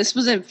movie, and this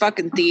was in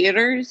fucking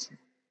theaters.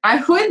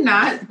 I would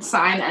not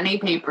sign any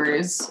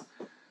papers.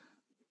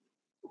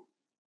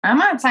 I'm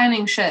not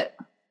signing shit.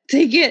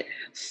 They get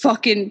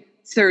fucking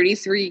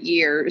 33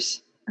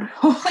 years.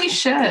 Holy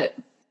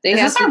shit. Is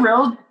this a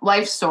real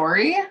life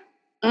story?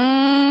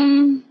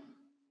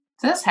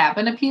 Does this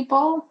happen to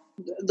people?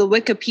 The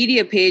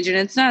Wikipedia page, and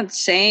it's not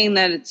saying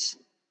that it's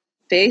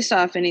based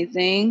off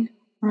anything.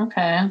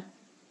 Okay.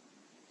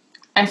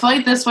 I feel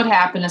like this would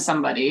happen to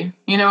somebody.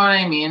 You know what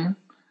I mean?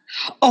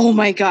 Oh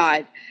my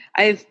God.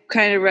 I've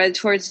kind of read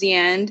towards the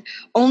end.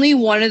 Only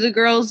one of the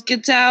girls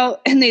gets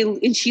out,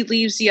 and she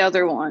leaves the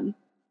other one.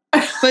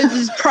 But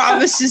this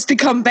promises to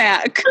come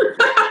back.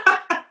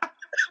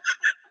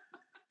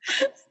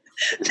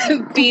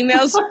 The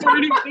females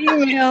supporting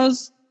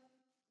females.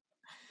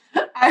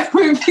 I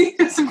would be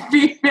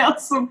female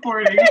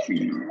supporting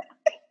female.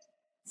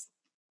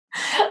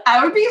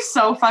 I would be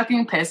so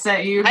fucking pissed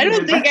at you. I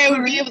don't think I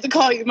would be able to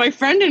call you my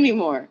friend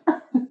anymore.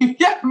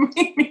 Yeah,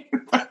 me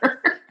neither.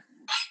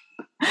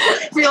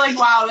 I feel like,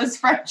 wow, this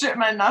friendship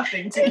meant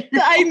nothing to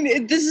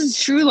you. This is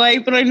true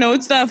life, but I know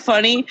it's not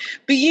funny.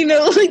 But you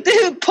know, like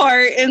the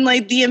part in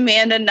like the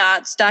Amanda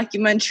Knotts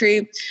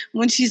documentary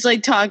when she's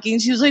like talking,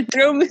 she was like,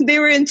 they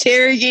were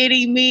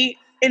interrogating me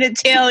in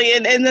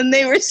Italian, and then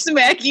they were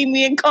smacking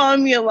me and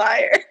calling me a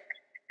liar.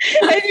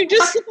 And you're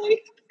just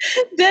like,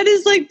 that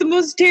is like the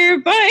most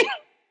terrifying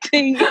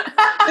thing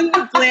on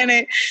the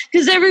planet,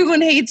 because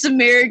everyone hates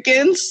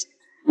Americans.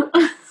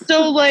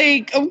 So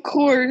like, of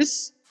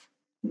course,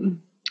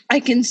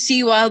 I can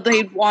see why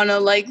they'd want to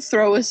like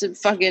throw us in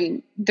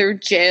fucking their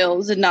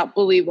jails and not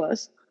believe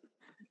us.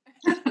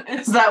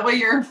 Is that what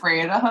you're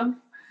afraid of?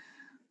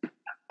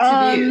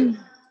 To be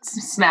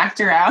smacked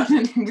around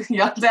and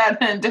yelled at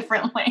in a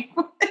different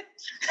language?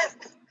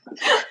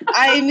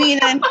 I mean,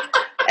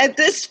 at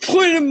this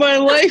point in my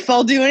life,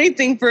 I'll do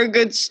anything for a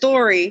good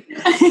story.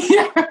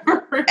 Yeah,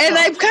 and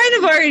I've kind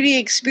of already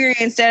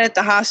experienced that at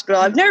the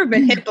hospital. I've never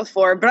been hit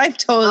before, but I've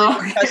totally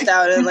been cussed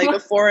out in like a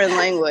foreign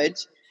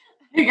language.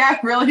 I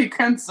got really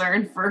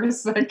concerned for a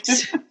second.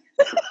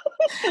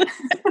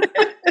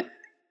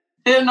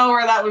 Didn't know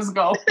where that was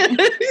going.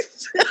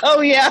 Oh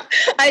yeah,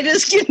 I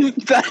just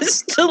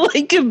confessed to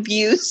like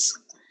abuse.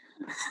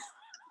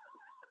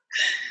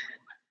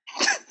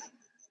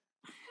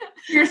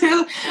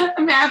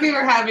 I'm happy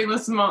we're having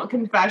this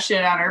confession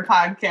on our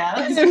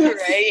podcast.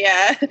 Right,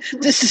 yeah.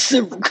 This is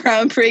a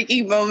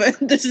groundbreaking moment.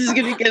 This is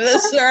going to get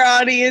us our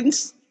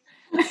audience.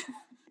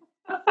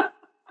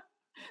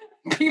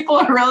 People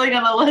are really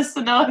going to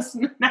listen to us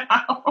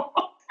now.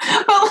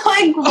 But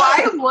like,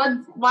 why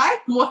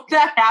would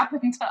that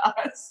happen to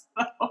us,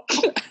 though?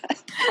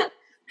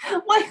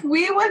 Like,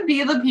 we would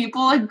be the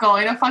people like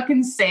going to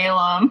fucking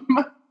Salem.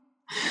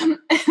 And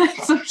then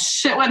some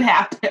shit would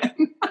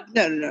happen.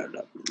 No.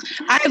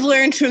 I've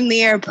learned from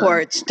the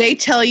airports. They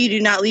tell you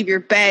do not leave your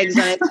bags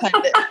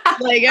unattended.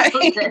 Like,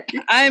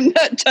 I'm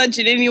not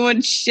touching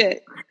anyone's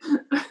shit.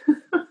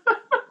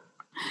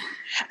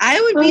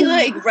 I would be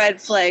like, red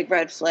flag.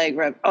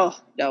 Oh,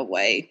 no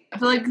way. I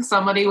feel like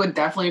somebody would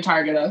definitely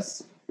target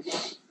us.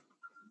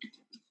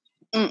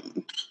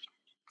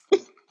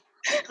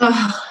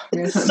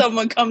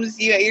 Someone comes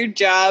to you at your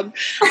job.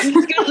 I'm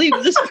just going to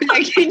leave this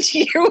package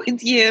here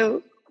with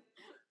you.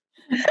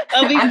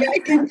 I'll be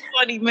back in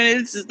 20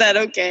 minutes. Is that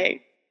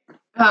okay?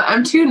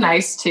 I'm too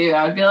nice, too.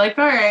 I would be like,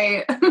 all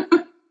right.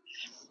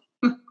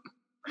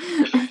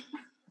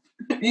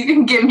 You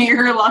can give me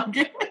your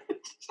luggage.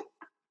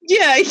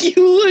 Yeah, you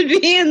would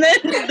be, and then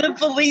the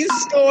police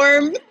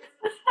storm.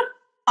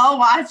 I'll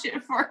watch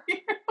it for you.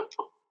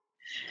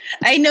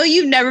 I know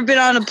you've never been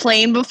on a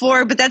plane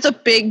before, but that's a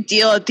big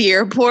deal at the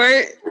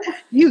airport.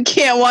 You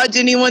can't watch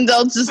anyone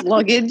else's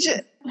luggage.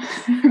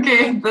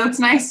 Okay, that's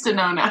nice to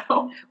know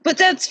now. But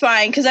that's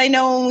fine, because I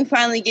know when we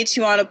finally get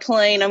you on a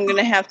plane, I'm going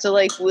to have to,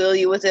 like, wheel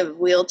you with a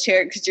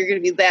wheelchair because you're going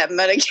to be that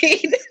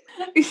medicated.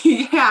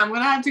 Yeah, I'm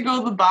going to have to go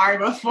to the bar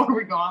before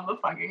we go on the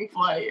fucking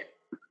flight.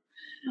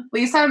 At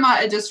least I'm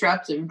not a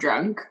disruptive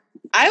drunk.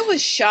 I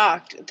was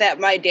shocked that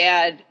my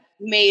dad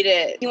made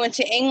it. He went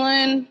to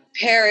England,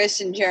 Paris,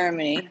 and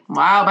Germany.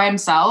 Wow, by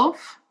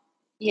himself?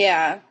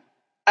 Yeah.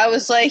 I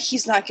was like,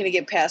 he's not going to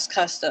get past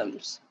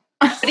customs.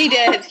 But he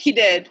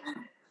did.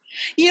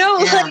 You know,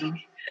 yeah. Like,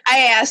 I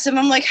asked him,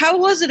 I'm like, how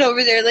was it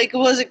over there? Like,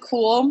 was it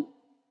cool?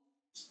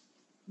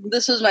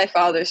 This was my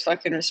father's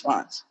fucking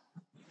response.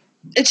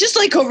 It's just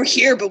like over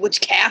here, but with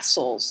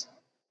castles.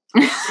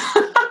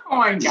 Oh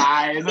my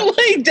God.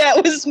 Like,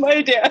 that was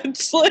my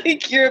dad's,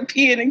 like,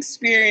 European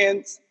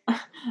experience.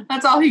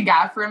 That's all he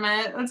got from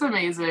it. That's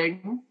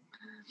amazing.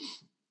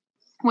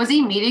 Was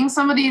he meeting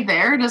somebody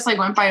there or just, like,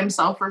 went by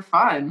himself for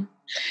fun?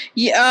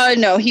 Yeah,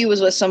 no, he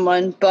was with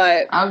someone,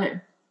 but okay.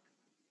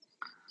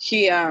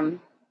 He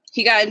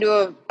got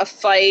into a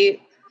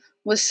fight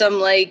with some,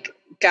 like,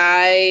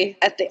 guy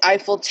at the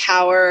Eiffel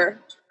Tower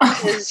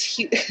because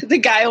the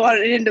guy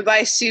wanted him to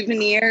buy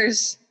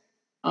souvenirs.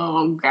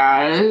 Oh,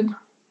 God.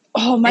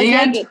 Oh, my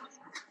dad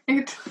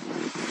gets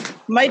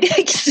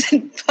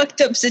in fucked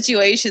up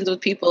situations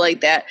with people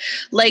like that.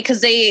 Like,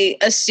 because they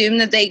assume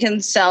that they can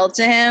sell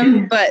to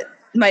him, but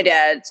my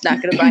dad's not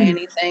going to buy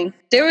anything.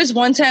 There was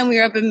one time we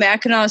were up in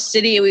Mackinac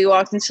City and we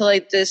walked into,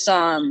 like, this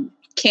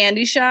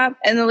candy shop,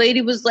 and the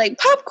lady was like,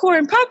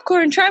 popcorn,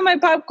 try my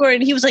popcorn.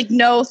 And he was like,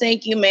 no,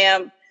 thank you,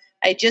 ma'am.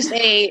 I just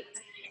ate.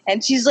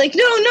 And she's like,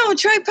 no,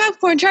 try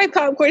popcorn.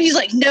 He's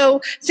like,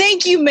 no,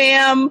 thank you,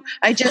 ma'am.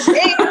 I just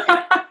ate.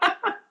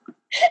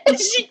 And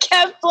she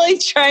kept like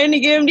trying to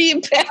get him to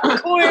eat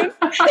popcorn to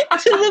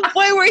the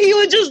point where he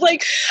was just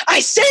like,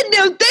 I said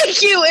no,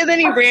 thank you. And then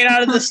he ran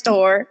out of the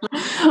store.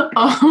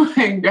 Oh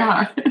my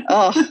God.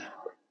 Oh.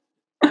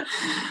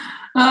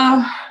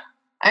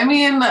 I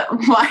mean,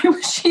 why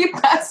was she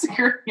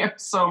pestering him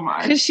so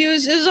much?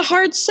 Because it was a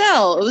hard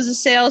sell. It was a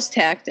sales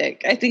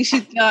tactic. I think she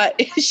thought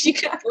she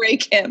could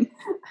break him.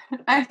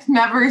 I've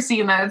never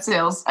seen that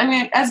sales. I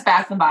mean, as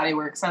Bath and Body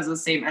Works has the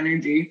same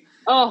energy.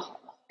 Oh,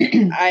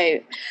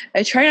 I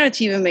try not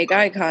to even make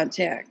eye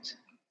contact.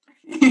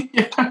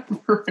 Yeah,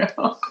 for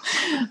real.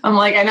 I'm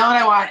like, I know what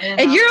I want.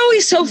 And you're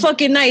always so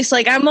fucking nice.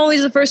 Like, I'm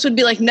always the first one to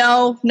be like,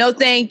 no,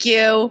 thank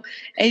you.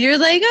 And you're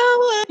like,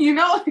 oh. You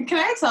know, can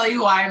I tell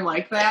you why I'm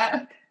like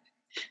that?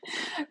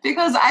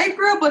 Because I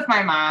grew up with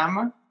my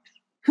mom,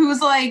 who's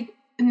like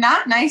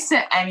not nice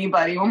to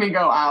anybody when we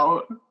go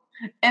out.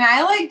 And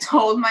I like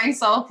told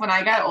myself when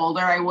I got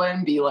older, I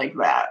wouldn't be like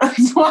that.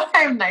 That's why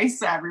I'm nice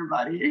to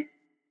everybody.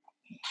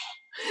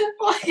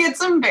 Like,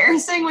 it's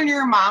embarrassing when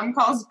your mom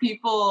calls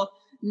people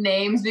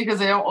names because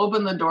they don't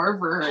open the door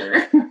for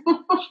her.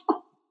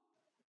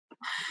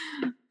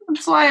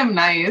 That's why I'm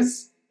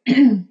nice.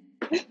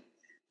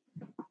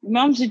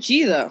 Mom's a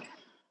G, though.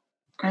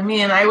 I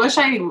mean, I wish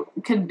I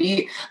could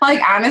be,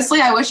 like,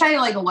 honestly, I wish I,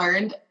 like,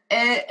 learned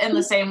it in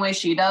the same way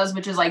she does,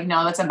 which is, like,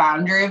 no, that's a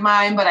boundary of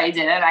mine, but I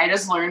didn't. I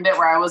just learned it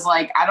where I was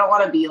like, I don't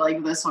want to be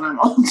like this when I'm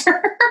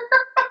older.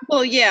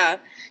 Well, yeah,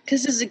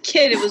 because as a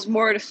kid, it was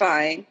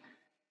mortifying.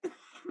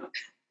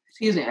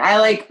 Excuse me. I,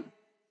 like,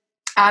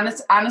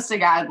 honest to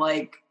God,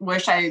 like,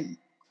 wish I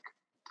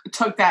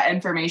took that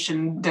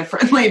information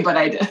differently, but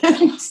I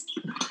didn't.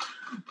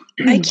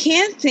 I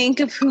can't think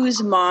of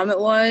whose mom it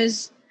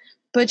was,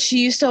 but she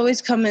used to always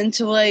come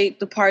into, like,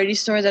 the party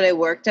store that I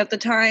worked at the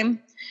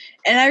time.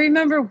 And I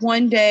remember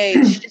one day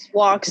she just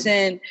walks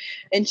in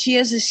and she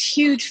has this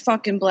huge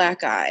fucking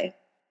black eye.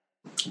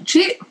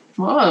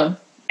 Whoa.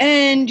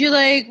 And you're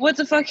like, what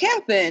the fuck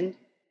happened?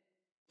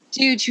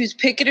 Dude, she was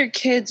picking her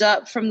kids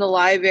up from the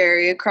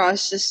library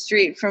across the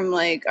street from,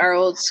 like, our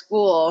old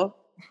school.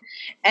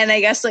 And I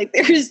guess, like,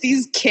 there was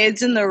these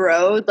kids in the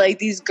road, like,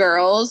 these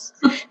girls.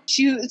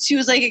 She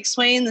was, like,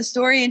 explaining the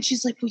story, and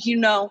she's like, well, you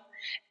know,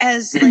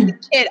 as, like, a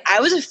kid,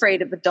 I was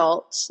afraid of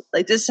adults.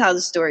 Like, this is how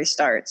the story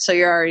starts. So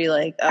you're already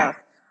like, oh.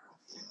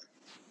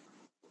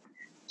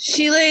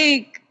 She,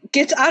 like,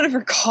 gets out of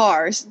her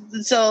car.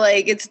 So,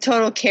 like, it's a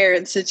total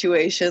Karen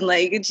situation.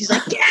 Like, and she's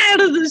like, get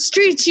out of the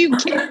streets, you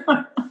kid.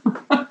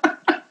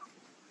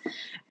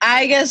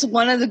 I guess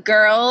one of the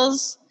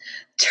girls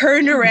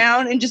turned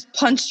around and just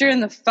punched her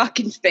in the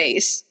fucking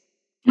face.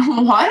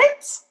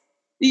 What?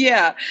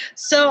 Yeah.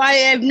 So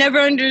I've never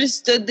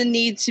understood the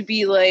need to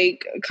be,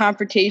 like,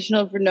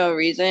 confrontational for no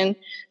reason.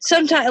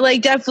 Sometimes,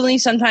 like, definitely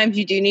sometimes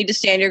you do need to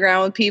stand your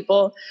ground with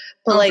people.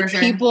 But, like, sure.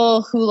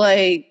 people who,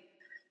 like,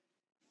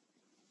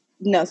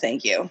 no,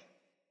 thank you.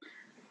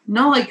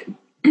 No, like,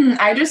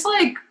 I just,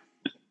 like,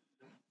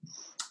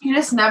 you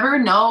just never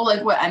know,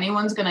 like, what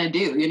anyone's gonna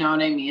do. You know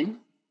what I mean?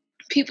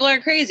 People are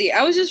crazy.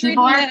 I was just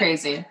People reading are that.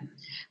 crazy.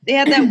 They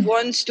had that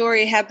one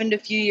story happened a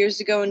few years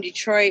ago in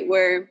Detroit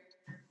where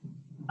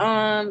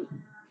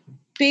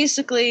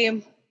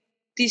basically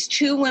these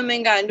two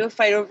women got into a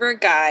fight over a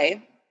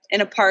guy in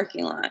a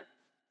parking lot.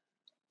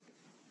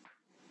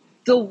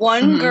 The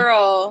one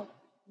girl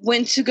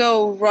went to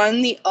go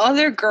run the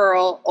other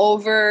girl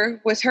over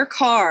with her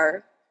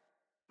car,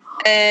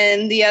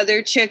 and the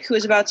other chick who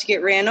was about to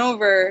get ran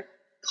over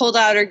pulled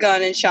out her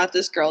gun and shot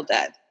this girl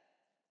dead.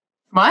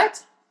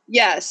 What?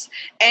 Yes.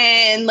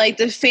 And, like,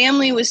 the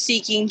family was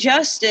seeking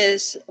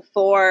justice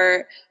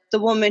for the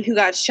woman who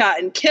got shot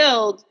and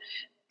killed,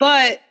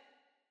 but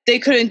they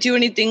couldn't do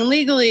anything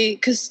legally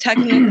because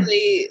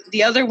technically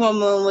the other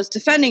woman was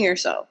defending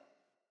herself.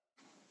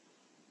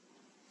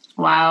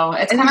 Wow.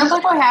 It's kind of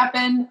like what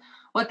happened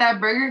with that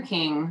Burger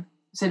King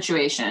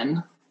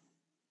situation.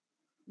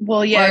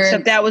 Well, yeah,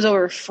 except that was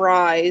over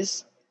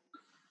fries.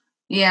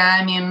 Yeah,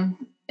 I mean,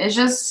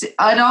 it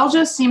all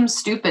just seems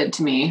stupid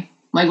to me.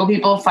 Like, what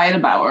people fight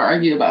about or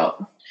argue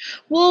about.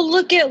 Well,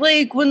 look at,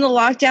 like, when the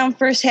lockdown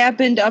first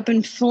happened up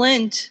in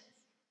Flint,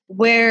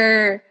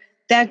 where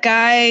that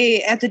guy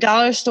at the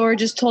dollar store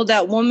just told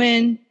that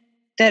woman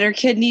that her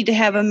kid needed to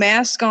have a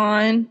mask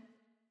on,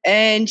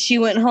 and she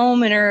went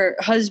home and her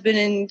husband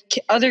and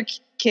other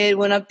kid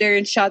went up there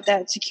and shot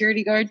that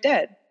security guard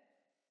dead.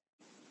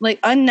 Like,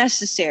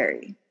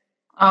 unnecessary.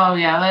 Oh,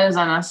 yeah, that is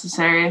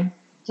unnecessary.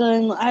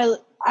 So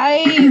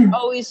I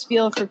always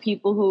feel for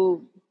people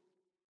who,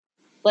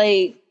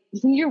 like,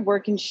 when you're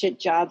working shit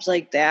jobs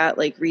like that,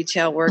 like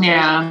retail workers in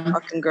a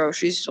fucking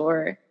grocery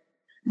store.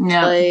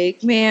 Yeah.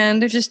 Like, man,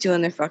 they're just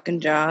doing their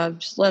fucking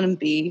jobs. Let them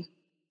be.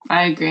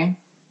 I agree.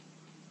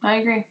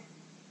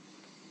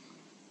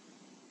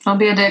 Don't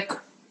be a dick.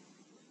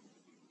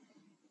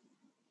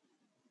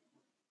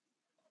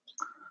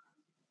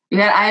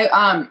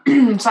 Yeah,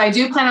 so I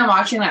do plan on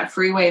watching that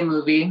Freeway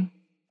movie.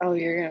 Oh,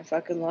 you're gonna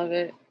fucking love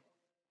it.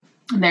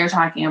 They're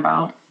talking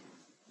about.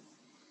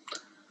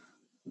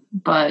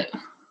 But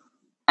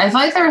I feel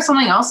like there was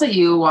something else that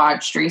you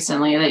watched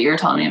recently that you were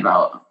telling me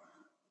about.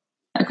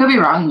 I could be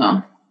wrong,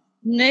 though.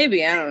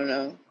 Maybe, I don't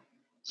know.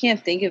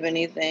 Can't think of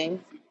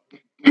anything.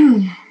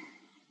 I've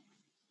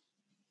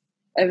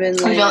been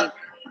like,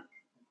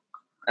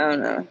 I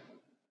don't know.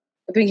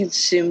 I've been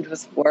consumed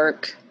with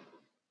work.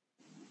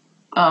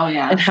 Oh,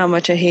 yeah. And how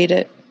much I hate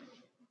it.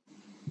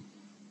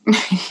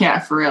 Yeah,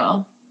 for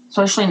real.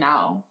 Especially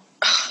now.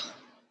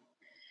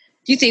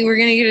 Do you think we're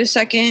going to get a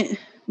second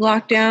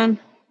lockdown?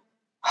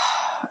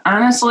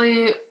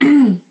 Honestly,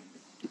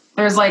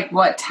 there's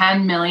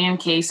 10 million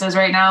cases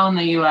right now in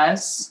the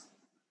U.S.?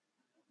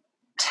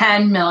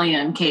 10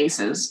 million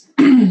cases.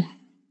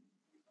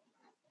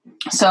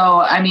 So,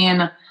 I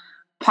mean,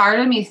 part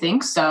of me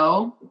thinks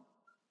so.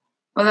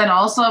 But then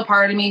also a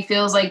part of me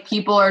feels like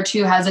people are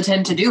too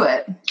hesitant to do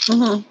it.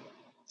 Mm-hmm.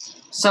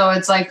 So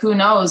it's who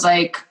knows?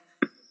 It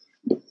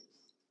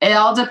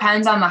all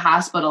depends on the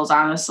hospitals,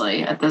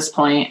 honestly, at this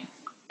point.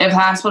 If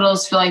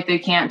hospitals feel like they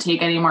can't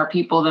take any more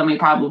people, then we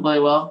probably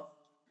will.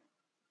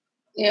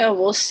 Yeah,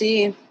 we'll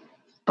see.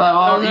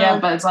 But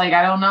it's I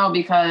don't know,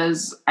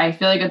 because I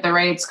feel like at the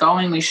rate it's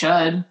going, we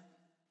should.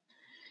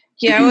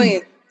 Yeah, I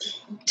went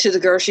to the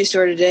grocery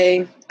store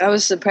today. I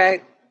was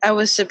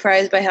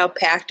surprised by how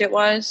packed it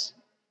was.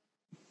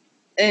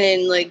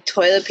 And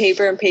toilet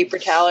paper and paper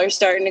towel are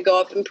starting to go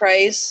up in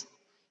price.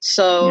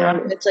 So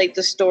It's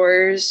the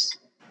stores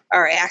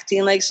are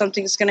acting like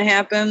something's going to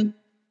happen.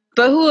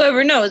 But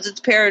whoever knows,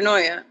 it's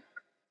paranoia.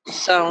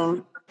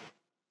 So.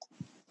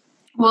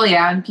 Well,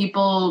 yeah, and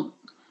people,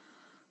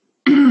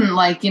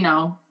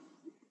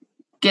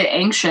 get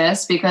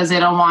anxious because they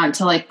don't want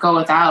to, go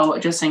without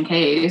just in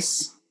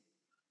case.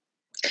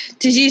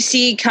 Did you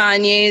see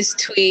Kanye's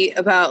tweet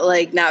about,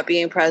 not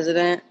being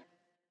president?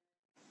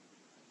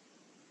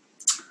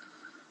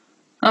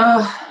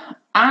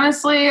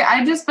 Honestly,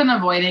 I've just been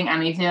avoiding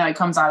anything that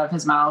comes out of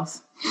his mouth.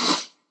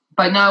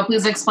 But no,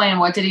 please explain.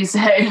 What did he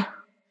say?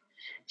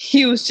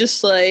 He was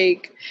just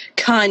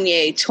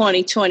Kanye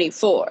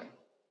 2024.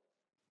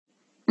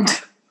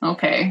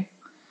 Okay.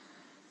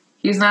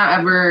 He's not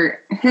ever...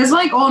 His,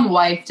 own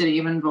wife didn't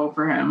even vote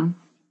for him.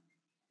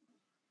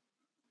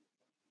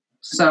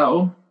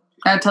 So,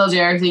 that tells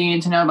you everything you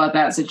need to know about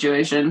that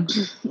situation.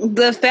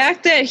 The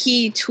fact that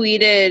he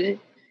tweeted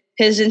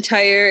his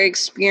entire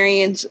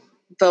experience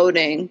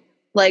voting,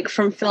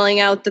 from filling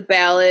out the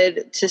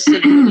ballot to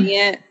submitting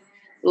it,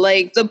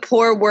 the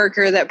poor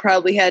worker that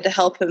probably had to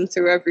help him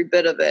through every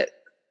bit of it.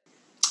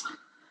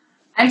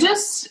 I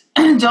just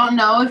don't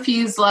know if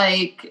he's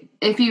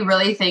if he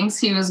really thinks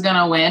he was going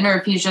to win, or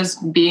if he's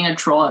just being a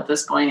troll at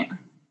this point.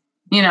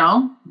 You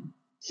know?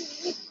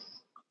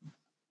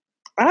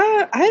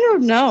 I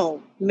don't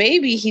know.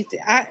 Maybe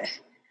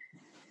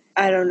I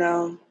don't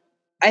know.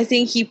 I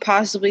think he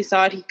possibly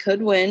thought he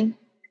could win.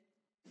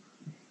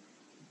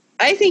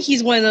 I think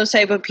he's one of those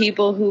type of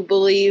people who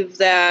believe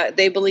that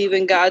they believe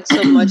in God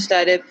so much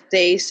that if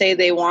they say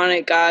they want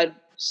it,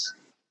 God's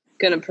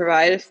going to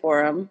provide it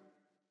for them.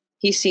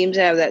 He seems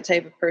to have that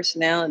type of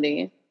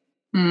personality.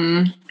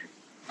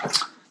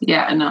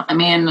 Yeah, no. I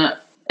mean,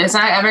 it's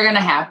not ever going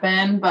to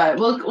happen, but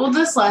we'll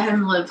just let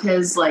him live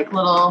his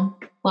little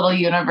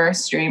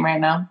universe dream right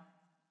now.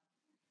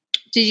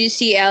 Did you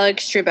see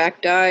Alex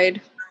Trebek died?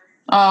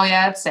 Oh,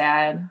 yeah, it's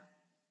sad.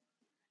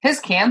 His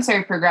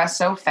cancer progressed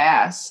so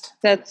fast.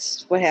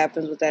 That's what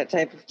happens with that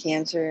type of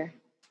cancer.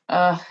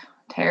 Ugh,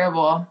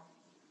 terrible.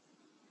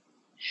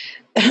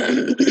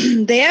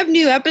 They have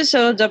new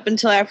episodes up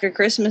until after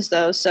Christmas,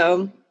 though,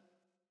 so.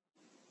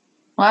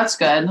 Well, that's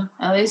good.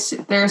 At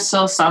least there's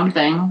still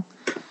something.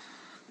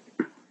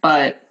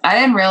 But I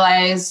didn't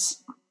realize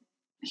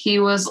I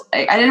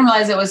didn't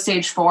realize it was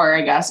stage 4,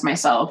 I guess,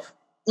 myself.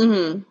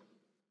 Mm-hmm.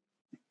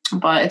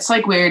 But it's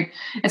weird.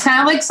 It's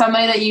kind of like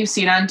somebody that you've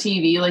seen on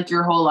TV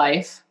your whole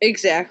life.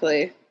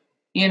 Exactly.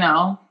 You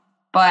know?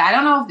 But I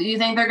don't know. Do you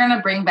think they're going to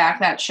bring back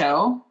that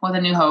show with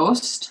a new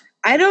host?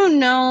 I don't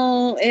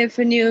know if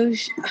a new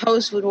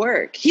host would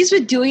work. He's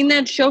been doing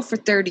that show for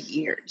 30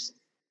 years.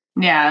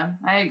 Yeah,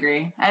 I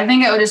agree. I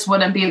think it just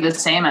wouldn't be the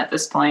same at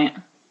this point.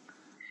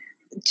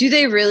 Do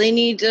they really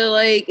need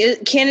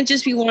to, can it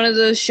just be one of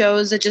those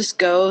shows that just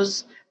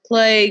goes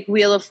like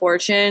Wheel of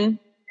Fortune?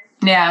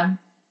 Yeah.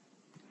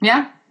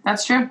 Yeah,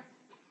 that's true.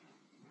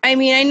 I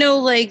mean, I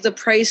know, The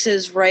Price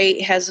is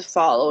Right has a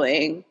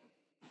following,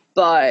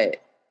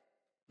 but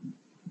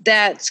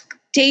that's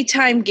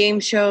daytime game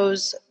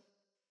shows,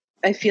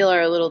 I feel,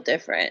 are a little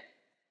different.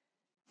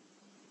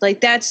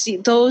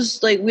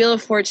 Those Wheel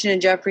of Fortune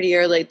and Jeopardy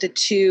are the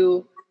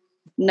two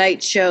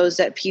night shows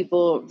that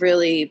people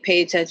really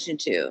pay attention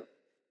to,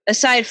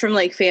 aside from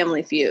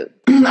Family Feud.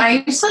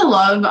 I used to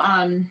love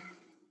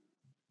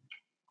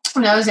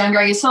when I was younger,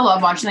 I used to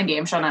love watching the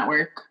Game Show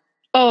Network.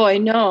 Oh, I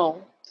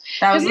know.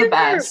 That was the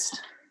best.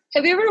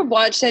 Have you ever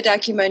watched that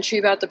documentary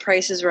about The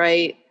Price is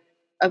Right?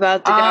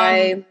 About the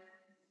guy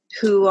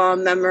who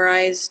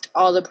memorized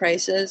all the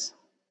prices?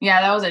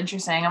 Yeah, that was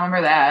interesting. I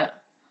remember that.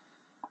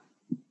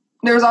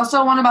 There was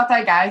also one about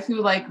that guy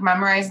who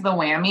memorized the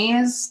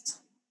whammies,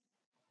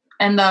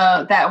 and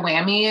that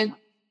whammy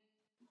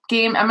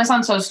game. I'm gonna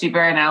sound so stupid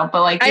right now,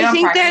 but like, I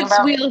think that's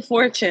Wheel of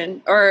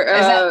Fortune, or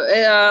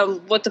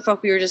what the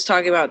fuck we were just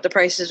talking about. The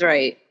Price is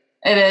Right.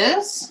 It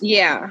is?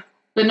 Yeah.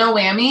 But no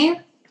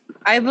whammy?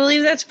 I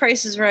believe that's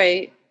Price is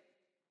Right.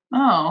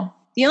 Oh.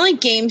 The only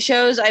game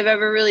shows I've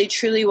ever really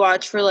truly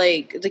watched were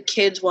like the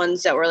kids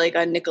ones that were like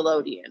on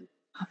Nickelodeon.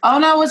 Oh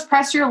no, it was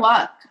Press Your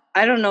Luck.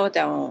 I don't know what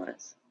that one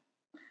was.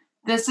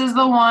 This is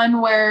the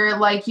one where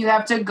like you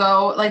have to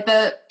go like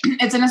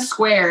it's in a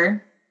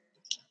square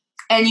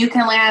and you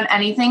can land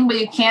anything, but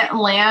you can't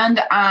land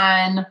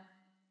on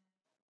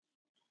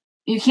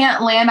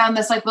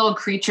this like little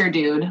creature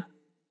dude.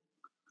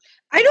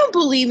 I don't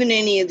believe in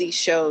any of these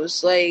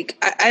shows. Like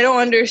I don't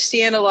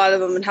understand a lot of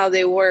them and how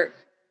they work.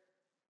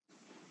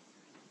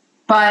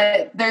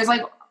 But there's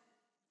like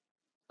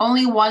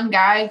only one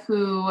guy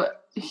who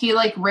he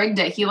like rigged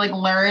it. He like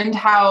learned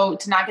how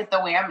to not get the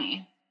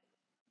whammy.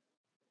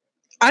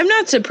 I'm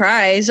not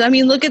surprised. I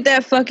mean, look at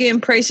that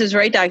fucking Price is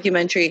Right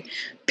documentary.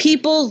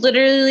 People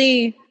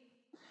literally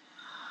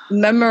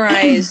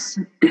memorize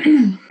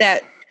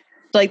that,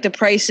 like the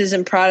prices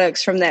and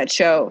products from that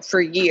show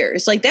for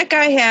years. Like that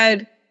guy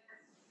had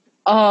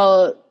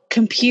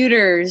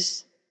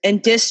computers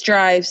and disk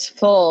drives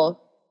full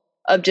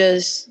of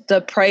just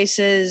the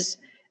prices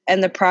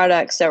and the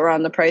products that were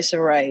on the Price is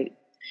Right.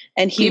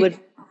 And he would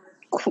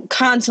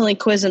constantly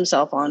quiz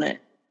himself on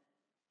it.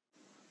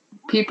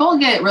 People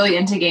get really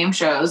into game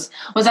shows.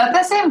 Was that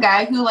the same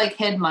guy who like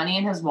hid money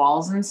in his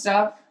walls and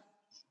stuff?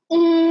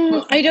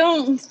 I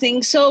don't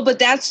think so, but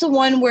that's the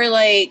one where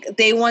like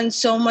they won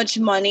so much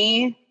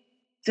money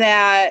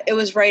that it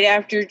was right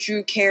after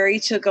Drew Carey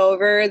took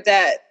over,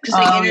 that because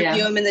they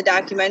interview him in the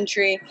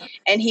documentary,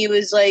 and he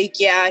was like,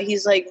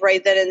 he's like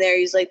right then and there,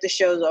 he's like, the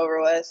show's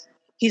over with.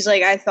 He's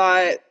like, I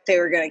thought they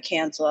were gonna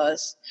cancel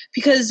us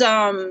because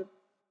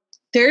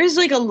there's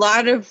like a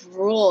lot of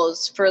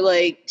rules for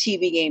like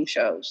TV game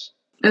shows.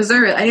 Is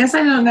there? I guess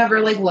I never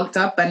like looked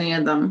up any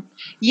of them.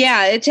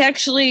 Yeah, it's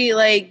actually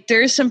like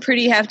there's some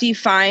pretty hefty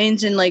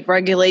fines and like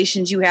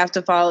regulations you have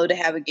to follow to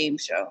have a game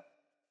show.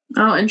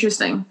 Oh,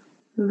 interesting.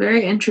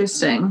 Very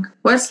interesting.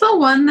 What's the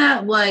one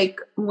that like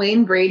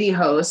Wayne Brady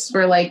hosts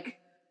where like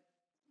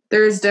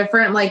there's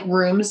different like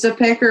rooms to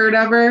pick or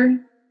whatever?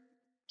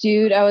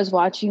 Dude, I was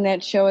watching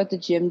that show at the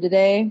gym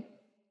today.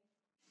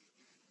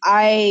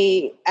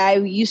 I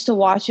used to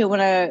watch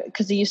it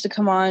because it used to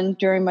come on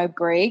during my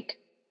break.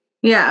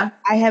 Yeah.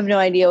 I have no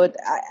idea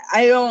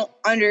I don't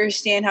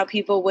understand how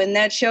people win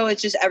that show.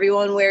 It's just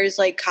everyone wears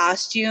like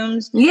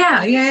costumes.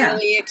 Yeah.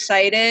 Really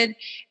excited.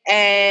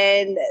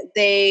 And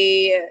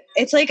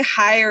it's like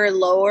higher or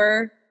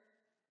lower,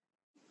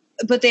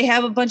 but they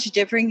have a bunch of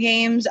different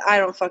games. I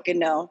don't fucking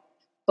know,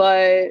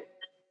 but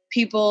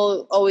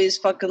people always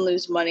fucking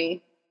lose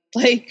money.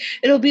 Like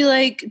it'll be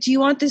like, do you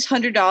want this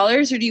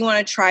 $100 or do you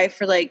want to try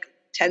for like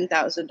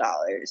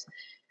 $10,000?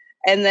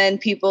 And then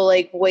people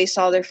like waste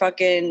all their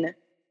fucking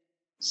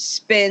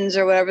spins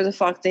or whatever the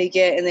fuck they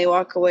get, and they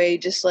walk away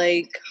just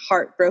like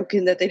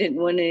heartbroken that they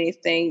didn't win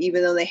anything,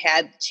 even though they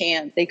had the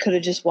chance. They could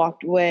have just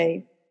walked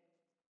away.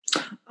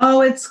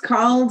 Oh, it's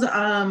called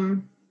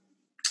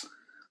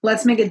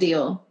Let's Make a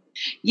Deal.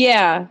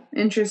 Yeah.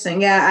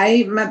 Interesting. Yeah,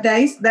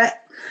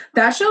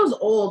 that show's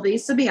old. They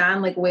used to be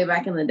on like way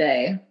back in the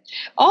day.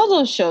 All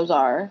those shows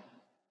are.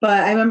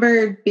 But I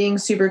remember being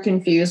super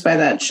confused by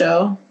that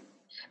show.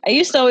 I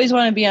used to always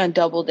want to be on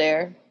Double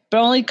Dare, but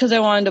only because I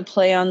wanted to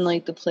play on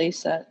like the play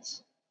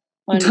sets.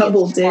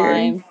 Double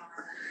Dare?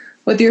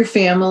 With your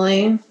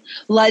family?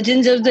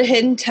 Legends of the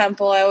Hidden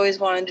Temple I always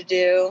wanted to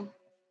do.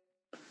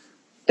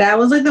 That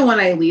was like the one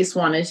I least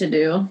wanted to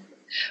do.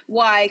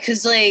 Why?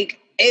 Because like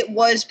it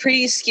was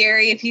pretty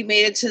scary if you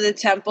made it to the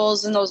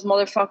temples and those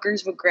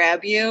motherfuckers would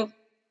grab you.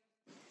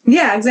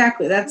 Yeah,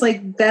 exactly.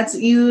 That's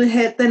you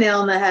hit the nail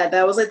on the head.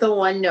 That was like the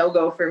one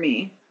no-go for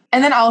me.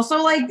 And then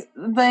also like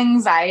the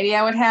anxiety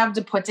I would have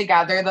to put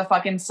together the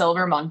fucking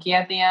silver monkey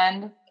at the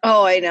end.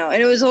 Oh, I know.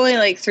 And it was only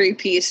like 3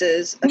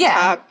 pieces, a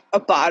top, a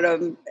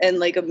bottom, and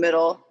like a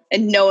middle.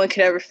 And no one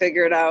could ever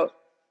figure it out.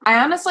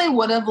 I honestly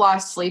would have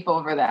lost sleep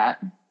over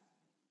that.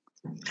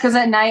 Because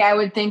at night I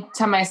would think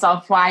to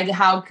myself,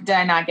 how did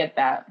I not get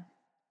that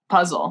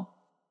puzzle?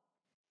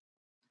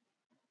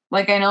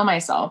 Like, I know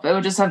myself. It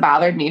would just have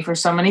bothered me for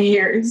so many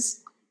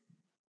years.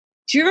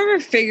 Do you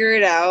remember Figure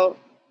It Out?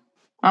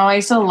 Oh, I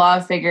used to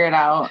love Figure It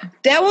Out.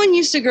 That one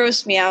used to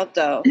gross me out,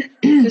 though.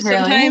 Because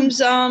sometimes,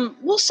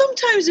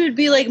 sometimes it would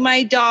be like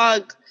my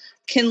dog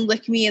can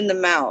lick me in the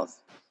mouth.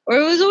 Or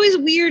it was always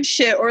weird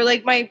shit. Or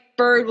like my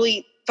bird will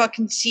eat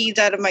fucking seeds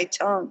out of my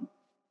tongue.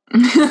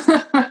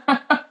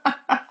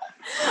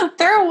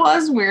 There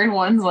was weird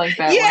ones like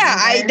that.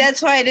 Yeah,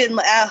 that's why I didn't.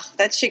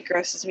 That shit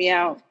grosses me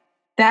out.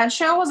 That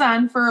show was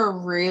on for a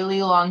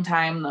really long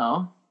time,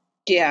 though.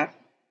 Yeah.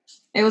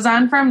 It was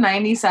on from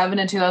 97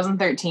 to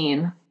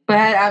 2013.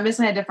 But it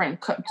obviously had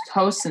different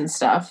hosts and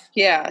stuff.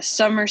 Yeah,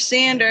 Summer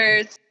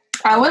Sanders.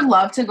 I would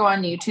love to go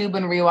on YouTube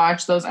and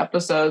rewatch those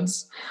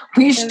episodes.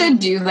 We should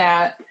do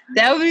that.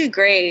 That would be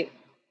great.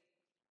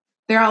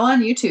 They're all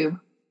on YouTube.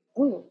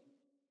 Ooh.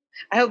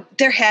 I hope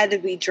there had to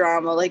be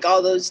drama, like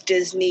all those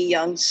Disney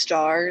young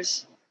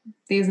stars.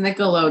 These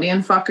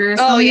Nickelodeon fuckers.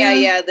 Oh,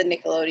 yeah, the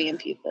Nickelodeon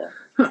people.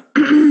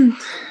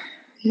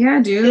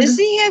 Yeah, dude.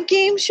 Disney have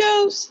game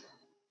shows?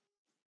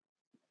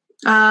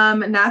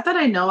 Not that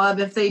I know of.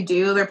 If they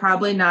do, they're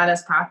probably not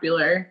as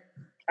popular.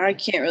 I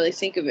can't really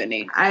think of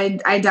any.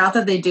 I doubt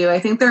that they do. I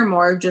think they're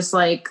more just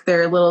like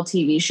their little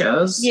TV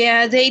shows.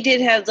 Yeah, they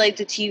did have like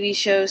the TV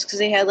shows because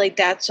they had like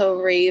That's So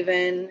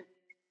Raven,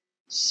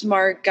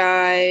 Smart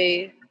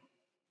Guy.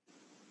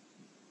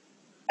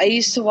 I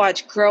used to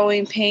watch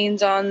Growing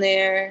Pains on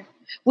there,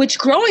 which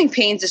Growing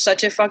Pains is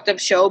such a fucked up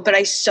show, but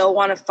I so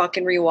want to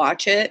fucking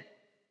rewatch it.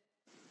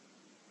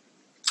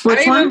 Which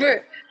I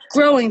remember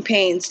Growing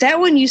Pains. That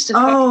one used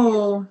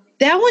to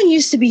that one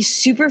used to be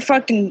super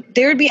fucking.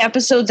 There would be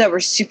episodes that were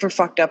super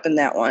fucked up in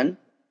that one.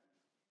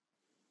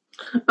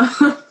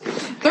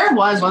 There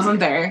wasn't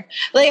there?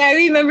 Like, I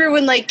remember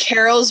when, like,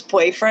 Carol's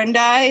boyfriend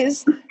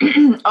dies.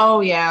 Oh,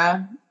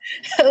 yeah.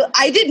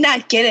 I did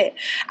not get it.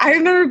 I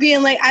remember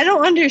being like, I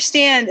don't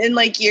understand. And,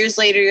 like, years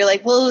later, you're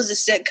like, well, it was a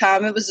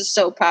sitcom. It was a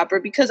soap opera.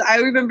 Because I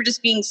remember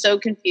just being so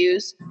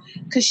confused.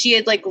 Because she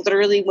had, like,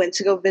 literally went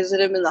to go visit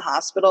him in the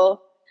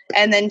hospital.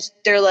 And then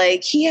they're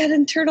like, he had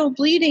internal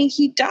bleeding.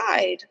 He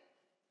died.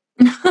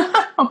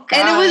 Oh,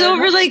 and it was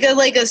over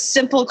like a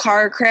simple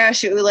car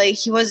crash. It was like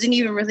he wasn't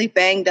even really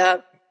banged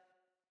up.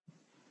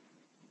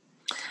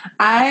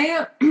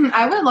 I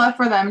would love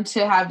for them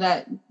to have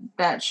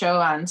that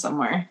show on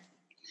somewhere.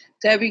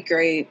 That'd be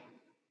great.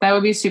 That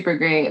would be super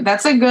great.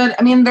 That's a good.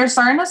 I mean, they're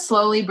starting to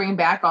slowly bring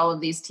back all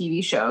of these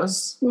TV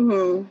shows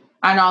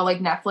on all like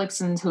Netflix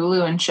and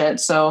Hulu and shit.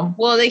 So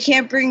they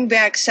can't bring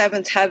back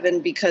Seventh Heaven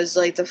because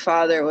like the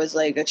father was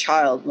like a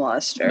child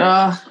molester.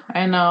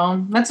 I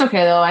know. That's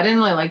okay though. I did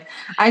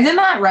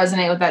not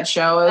resonate with that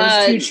show.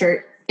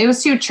 It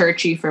was too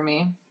churchy for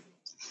me.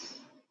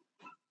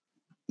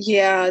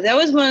 Yeah, that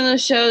was one of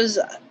those shows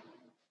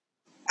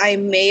I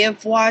may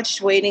have watched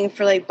waiting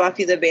for like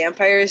Buffy the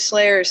Vampire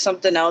Slayer or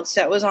something else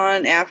that was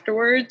on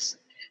afterwards,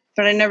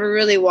 but I never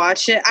really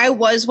watched it. I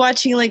was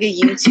watching like a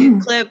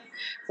YouTube clip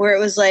where it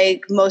was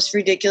like most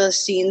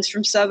ridiculous scenes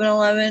from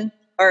 7-Eleven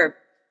or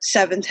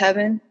Seventh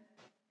Heaven.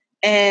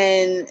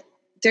 And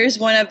there's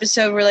one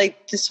episode where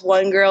like this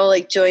one girl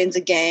like joins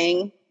a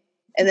gang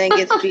and then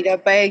gets beat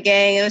up by a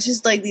gang. And it's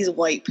just like these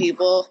white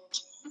people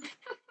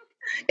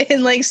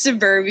in like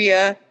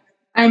suburbia.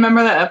 I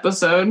remember that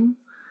episode.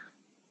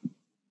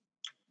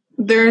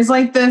 There's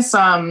like this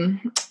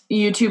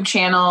YouTube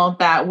channel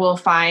that will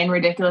find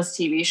ridiculous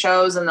TV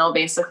shows and they'll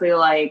basically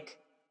like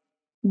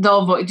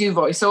they'll do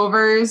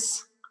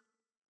voiceovers.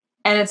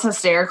 And it's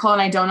hysterical, and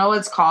I don't know what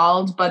it's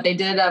called, but they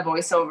did a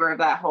voiceover of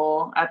that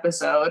whole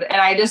episode. And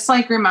I just,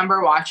 like,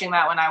 remember watching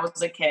that when I was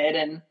a kid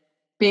and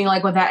being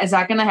like, is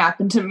that going to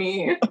happen to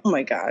me? Oh,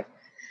 my God.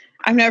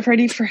 I'm not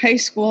ready for high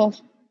school.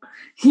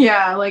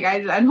 Yeah, like, I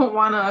don't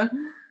want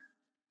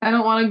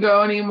to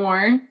go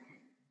anymore.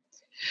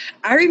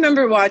 I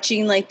remember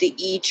watching, like,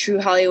 the True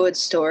Hollywood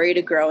Story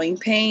to Growing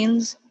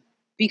Pains,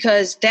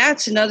 because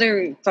that's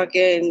another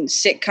fucking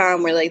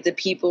sitcom where, like, the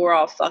people were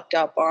all fucked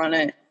up on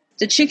it.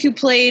 The chick who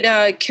played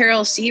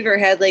Carol Seaver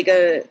had like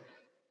a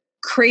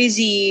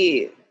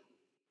crazy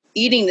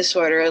eating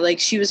disorder. Like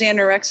she was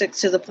anorexic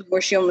to the point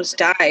where she almost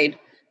died.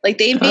 Like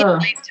they made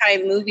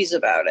Lifetime movies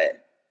about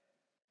it.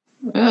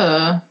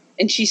 And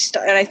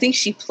and I think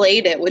she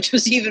played it, which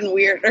was even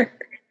weirder.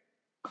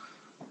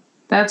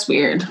 That's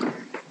weird.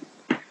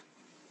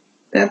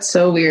 That's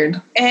so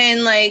weird.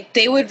 And like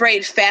they would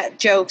write fat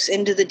jokes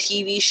into the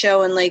TV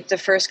show in like the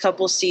first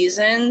couple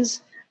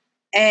seasons.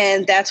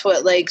 And that's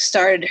what, like,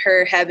 started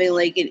her having,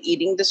 like, an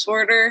eating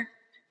disorder.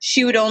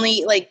 She would only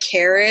eat, like,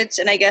 carrots.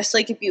 And I guess,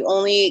 like, if you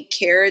only eat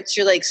carrots,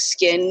 your, like,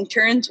 skin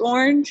turns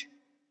orange.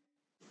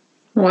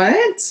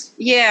 What?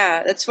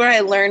 Yeah, that's what I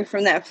learned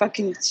from that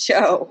fucking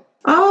show.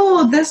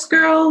 Oh, this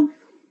girl.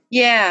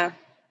 Yeah.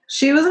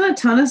 She was in a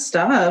ton of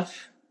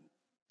stuff.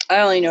 I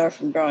only know her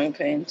from Growing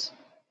Pains.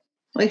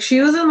 Like, she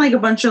was in, like, a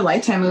bunch of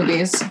Lifetime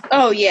movies.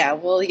 Oh, yeah.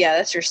 Well, yeah,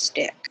 that's her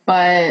stick.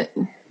 But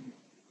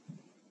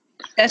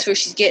that's where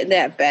she's getting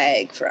that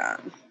bag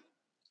from.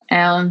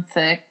 Alan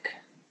Thicke.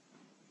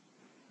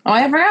 Oh,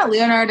 I forgot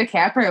Leonardo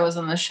DiCaprio was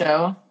in the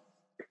show.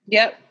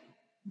 Yep.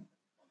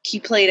 He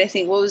played, I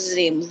think, what was his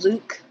name?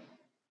 Luke?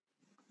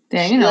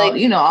 Dang,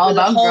 you know all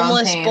about the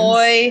homeless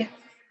boy.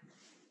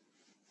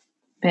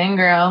 Dang,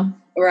 girl.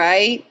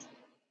 Right?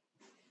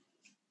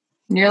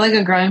 You're like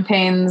a Growing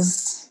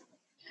Pains.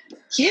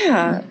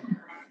 Yeah.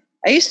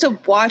 I used to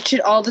watch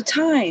it all the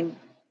time.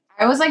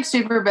 I was like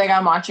super big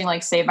on watching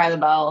like Saved by the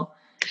Bell.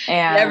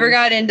 And never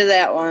got into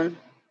that one.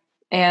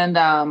 And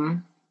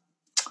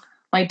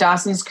like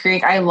Dawson's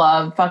Creek. I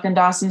love fucking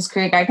Dawson's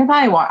Creek. I could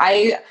probably watch.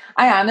 I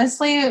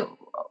honestly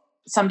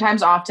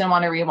sometimes often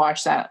want to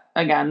rewatch that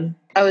again.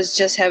 I was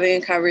just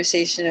having a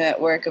conversation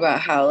at work about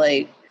how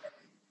like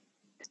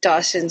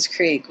Dawson's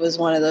Creek was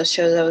one of those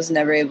shows I was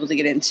never able to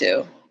get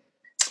into.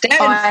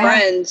 That and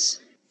Friends.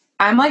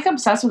 I'm like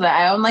obsessed with it.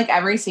 I own like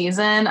every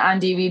season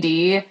on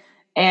DVD.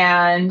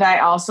 And I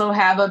also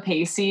have a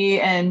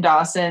Pacey and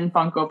Dawson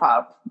Funko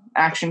Pop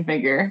action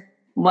figure.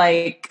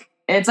 Like,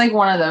 it's like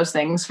one of those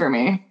things for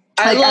me.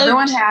 Like,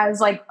 everyone has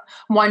like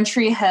One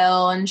Tree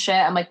Hill and shit.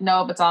 I'm like,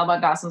 nope, it's all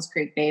about Dawson's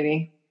Creek,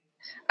 baby.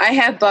 I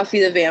have Buffy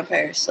the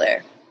Vampire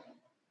Slayer.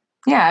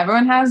 Yeah,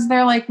 everyone has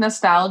their like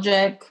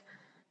nostalgic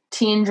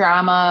teen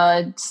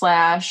drama /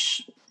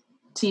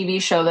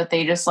 TV show that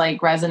they just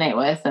like resonate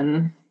with.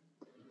 And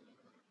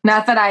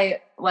not that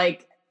I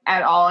like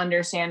at all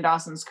understand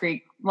Dawson's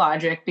Creek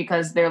logic,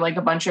 because they're like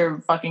a bunch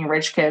of fucking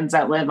rich kids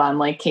that live on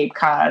like Cape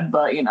Cod,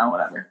 but you know,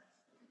 whatever.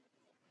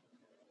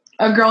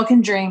 A girl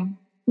can dream.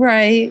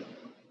 Right.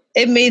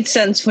 It made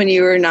sense when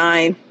you were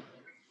 9.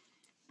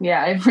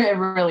 Yeah, it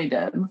really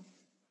did.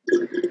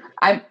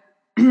 I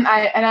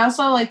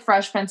also like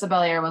Fresh Prince of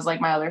Bel-Air was like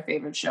my other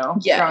favorite show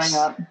growing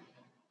up.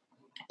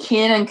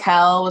 Kenan and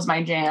Kel was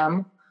my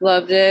jam.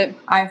 Loved it.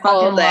 I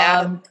fucking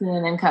loved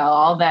Kenan and Kel,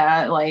 all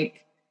that.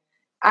 Like,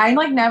 I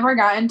like never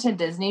got into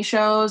Disney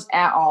shows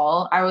at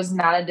all. I was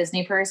not a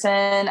Disney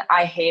person.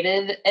 I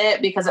hated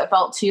it because it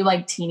felt too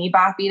like teeny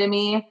boppy to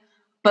me.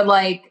 But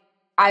like,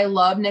 I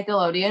love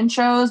Nickelodeon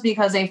shows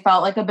because they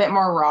felt like a bit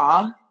more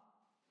raw.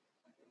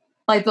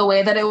 Like the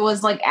way that it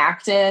was like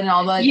acted and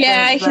all the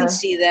I can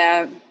see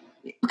that.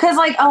 Because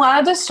like a lot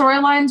of the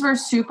storylines were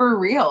super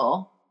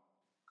real.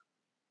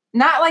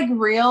 Not like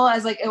real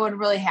as like it would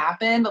really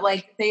happen, but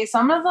like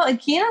some of the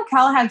like Kenan and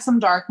Kel had some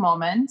dark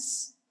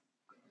moments.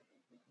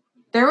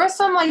 There was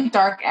some like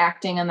dark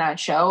acting in that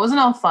show. It wasn't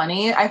all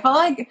funny. I felt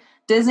like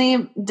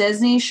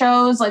Disney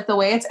shows, like the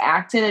way it's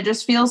acted, it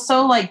just feels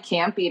so like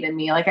campy to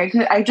me. Like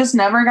I just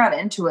never got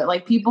into it.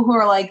 Like people who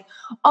are like,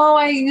 oh,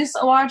 I used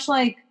to watch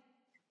like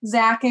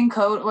Zack and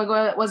Cody.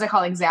 What was it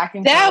called? Like Zack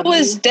and Cody.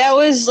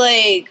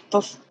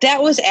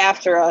 That was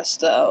after us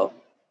though.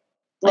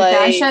 Like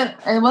that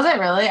shit. Was it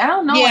really? I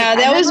don't know. Yeah,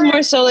 that was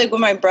more so like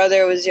when my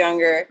brother was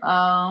younger.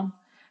 Oh.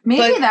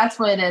 Maybe that's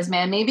what it is,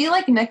 man. Maybe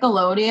like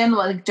Nickelodeon,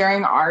 like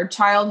during our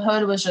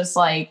childhood, was just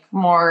like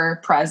more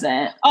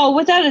present. Oh,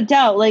 without a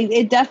doubt. Like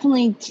it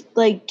definitely,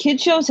 like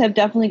kid shows have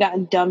definitely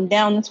gotten dumbed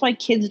down. That's why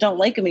kids don't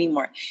like them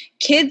anymore.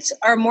 Kids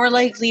are more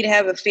likely to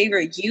have a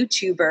favorite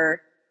YouTuber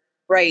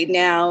right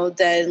now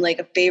than like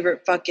a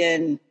favorite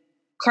fucking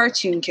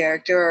cartoon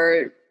character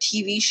or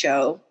TV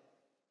show.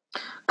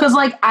 Because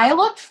like I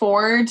look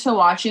forward to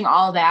watching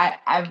all that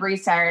every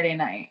Saturday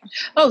night.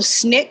 Oh,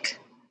 Snick.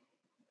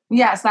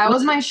 Yes, that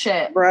was my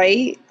shit.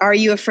 Right? Are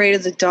You Afraid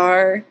of the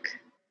Dark?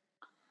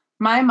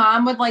 My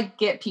mom would like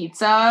get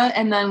pizza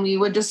and then we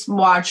would just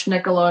watch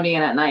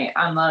Nickelodeon at night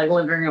on the like,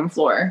 living room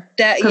floor.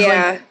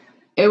 Like,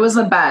 it was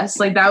the best.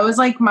 Like that was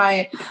like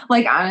my,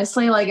 like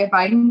honestly, like if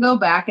I can go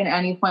back at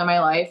any point in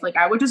my life, like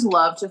I would just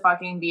love to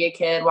fucking be a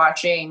kid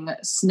watching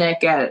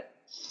Snick at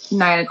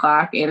 9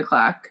 o'clock, 8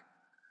 o'clock.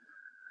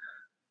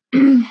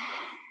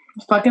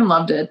 Fucking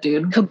loved it,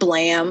 dude.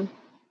 Kablam.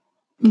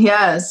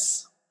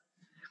 Yes.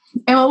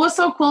 And what was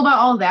so cool about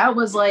all that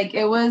was like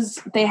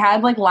they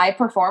had like live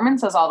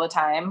performances all the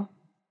time.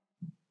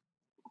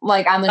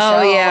 Like on the show.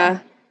 Oh yeah.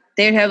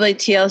 They'd have like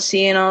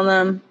TLC and all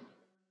them.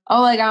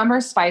 Oh, like I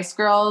remember Spice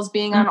Girls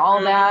being on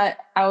all that.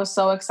 I was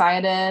so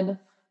excited.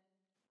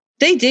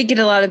 They did get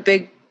a lot of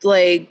big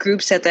like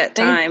groups at that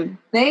time.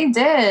 They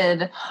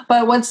did.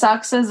 But what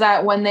sucks is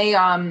that when they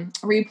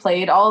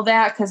replayed all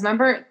that, because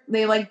remember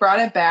they like brought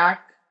it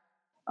back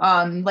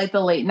like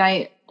the late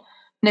night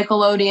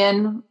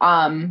Nickelodeon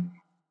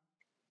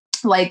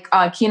like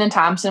Kenan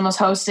Thompson was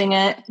hosting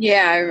it.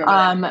 Yeah, I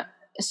remember that.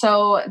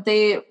 So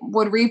they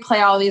would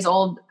replay all these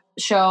old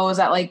shows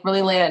at like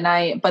really late at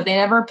night, but they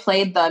never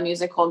played the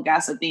musical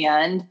guest at the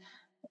end.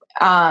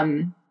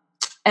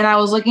 And I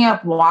was looking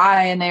up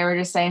why, and they were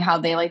just saying how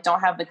they like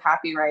don't have the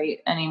copyright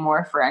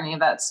anymore for any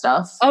of that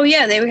stuff. Oh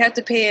yeah, they would have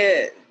to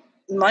pay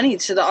money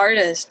to the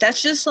artist.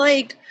 That's just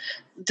like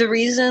the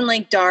reason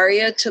like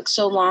Daria took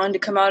so long to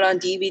come out on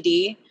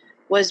DVD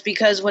was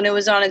because when it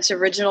was on its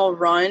original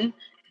run,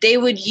 they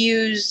would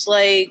use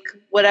like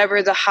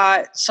whatever the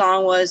hot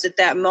song was at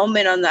that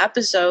moment on the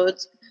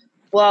episodes.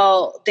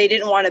 Well, they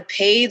didn't want to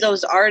pay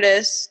those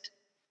artists,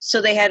 so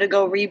they had to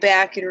go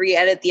back and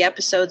re-edit the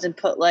episodes and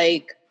put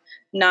like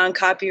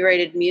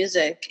non-copyrighted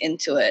music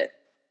into it.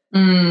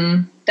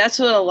 That's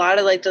what a lot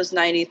of like those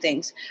 90s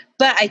things.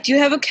 But I do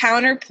have a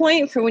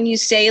counterpoint for when you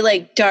say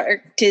like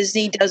dark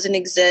Disney doesn't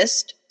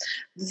exist.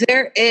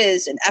 There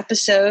is an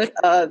episode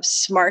of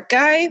Smart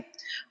Guy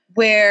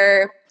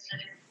where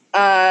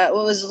what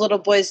was the little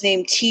boy's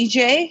name?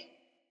 TJ.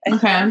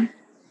 Okay.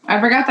 I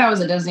forgot that was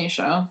a Disney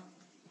show.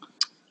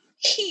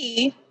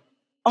 He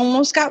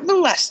almost got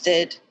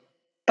molested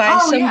by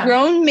some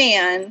grown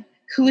man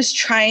who was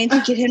trying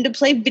to get him to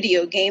play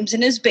video games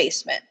in his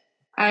basement.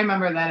 I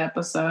remember that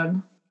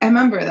episode. And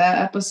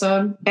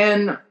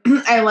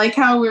I like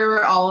how we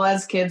were all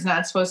as kids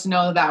not supposed to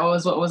know that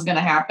was what was going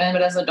to happen.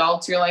 But as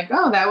adults, you're like,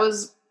 oh, that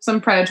was some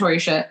predatory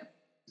shit.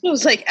 It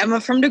was like Emma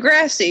from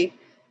Degrassi.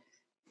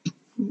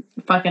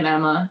 Fucking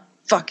Emma.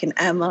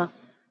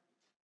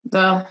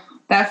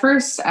 That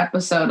first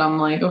episode, I'm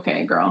like,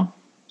 okay, girl.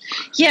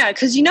 Yeah,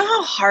 because you know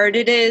how hard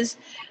it is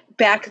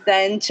back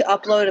then to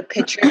upload a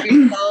picture of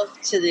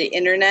yourself to the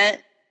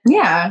internet.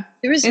 Yeah.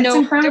 There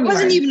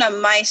wasn't even a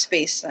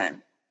MySpace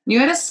then. You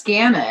had to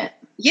scan it.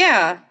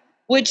 Yeah.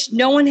 Which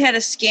no one had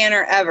a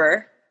scanner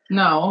ever.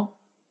 No.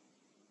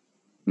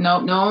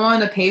 Nope, no one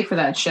wanted to pay for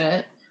that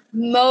shit.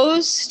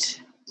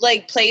 Most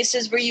like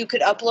places where you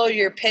could upload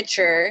your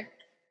picture,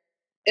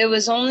 it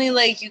was only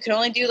like you could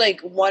only do like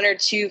 1 or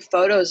 2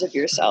 photos of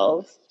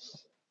yourself.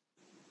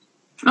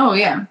 Oh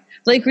yeah.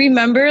 Like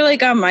remember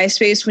like on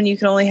MySpace when you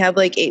could only have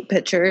like 8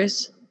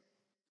 pictures?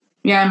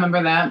 Yeah, I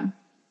remember that.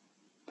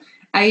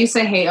 I used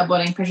to hate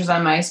uploading pictures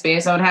on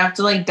MySpace. I would have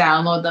to like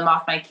download them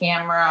off my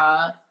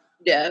camera.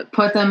 Yeah.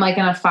 Put them like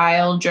in a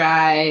file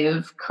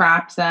drive,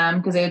 crop them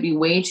because they would be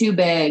way too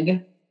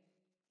big.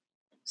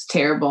 It's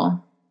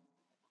terrible.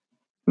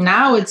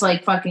 Now it's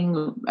like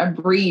fucking a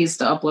breeze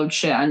to upload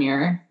shit on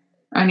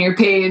your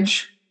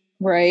page.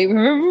 Right.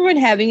 Remember when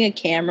having a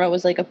camera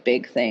was like a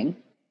big thing?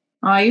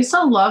 Oh, I used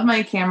to love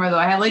my camera though.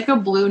 I had like a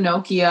blue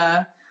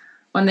Nokia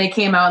when they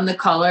came out in the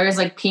colors,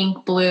 like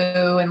pink,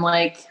 blue, and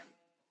like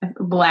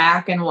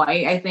black and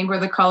white, I think were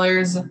the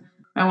colors.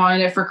 I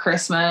wanted it for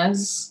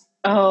Christmas.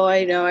 Oh,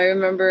 I know. I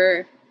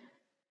remember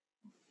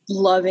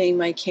loving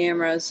my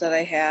cameras that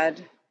I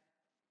had.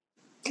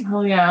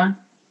 Oh yeah.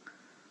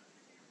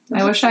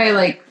 I wish I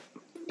like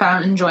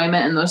found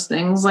enjoyment in those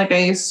things like I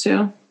used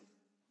to.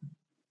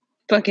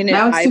 Fucking an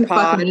that was iPod. too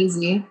fucking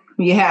easy.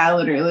 Yeah,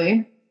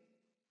 literally.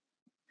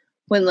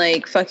 When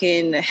like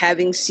fucking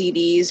having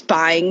CDs,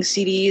 buying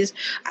CDs.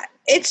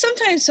 It's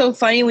sometimes so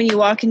funny when you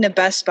walk into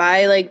Best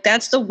Buy. Like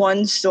that's the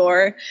one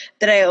store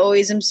that I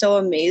always am so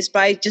amazed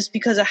by just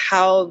because of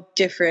how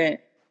different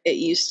it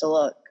used to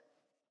look.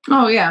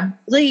 Oh yeah.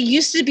 Like it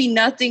used to be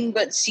nothing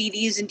but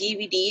CDs and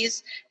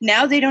DVDs.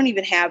 Now they don't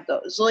even have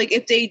those. Like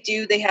if they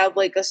do, they have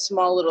like a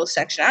small little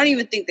section. I don't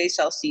even think they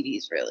sell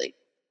CDs really.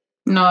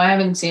 No, I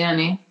haven't seen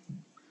any.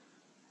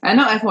 I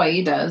know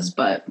FYE does,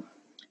 but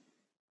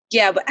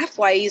yeah, but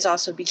FYE's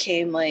also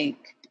became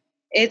like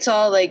it's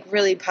all like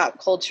really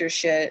pop culture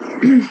shit.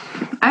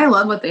 I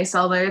love what they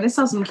sell there. They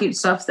sell some cute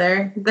stuff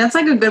there. That's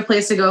like a good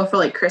place to go for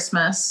like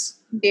Christmas.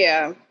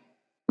 Yeah.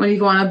 When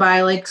you want to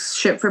buy like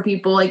shit for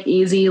people, like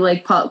easy,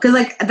 like because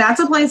like that's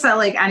a place that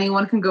like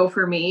anyone can go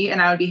for me,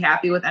 and I would be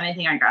happy with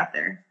anything I got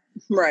there.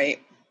 Right.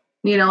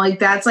 You know, like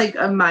that's like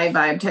a my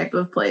vibe type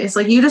of place.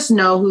 Like you just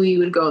know who you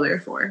would go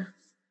there for.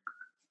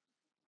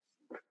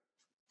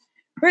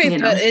 Right, you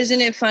know? But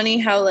isn't it funny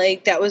how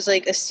like that was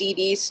like a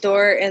CD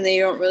store and they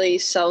don't really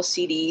sell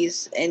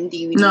CDs and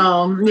DVDs?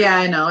 No, yeah,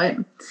 I know it.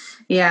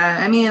 Yeah,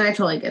 I mean, I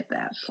totally get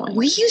that point.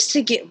 We used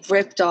to get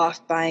ripped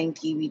off buying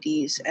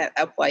DVDs at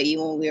FYE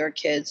when we were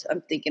kids.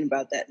 I'm thinking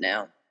about that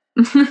now.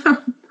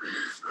 I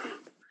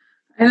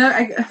know.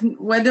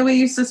 When did we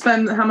used to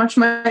spend? How much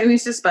money we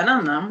used to spend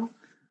on them?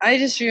 I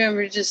just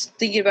remember just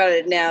thinking about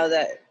it now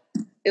that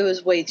it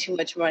was way too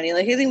much money.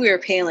 Like I think we were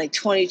paying like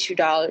 $22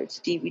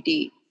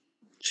 DVD.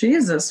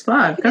 Jesus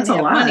fuck, that's a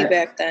lot. Money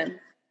back then.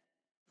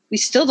 We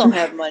still don't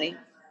have money.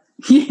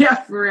 Yeah,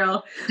 for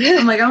real.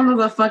 I'm like, I don't know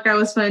what the fuck I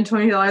was spending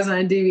 $20 on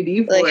a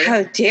DVD for. Like,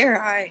 how dare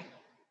I?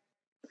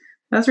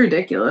 That's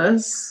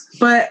ridiculous.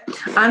 But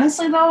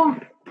honestly, though,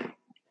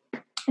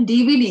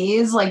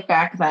 DVDs like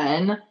back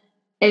then,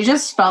 it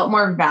just felt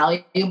more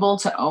valuable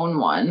to own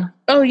one.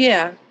 Oh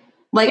yeah,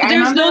 like but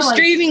there's no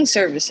streaming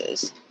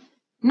services.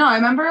 No, I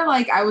remember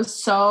like I was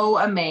so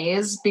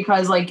amazed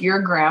because like your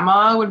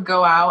grandma would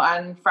go out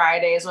on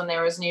Fridays when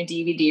there was new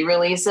DVD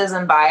releases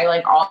and buy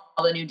like all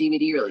the new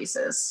DVD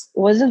releases.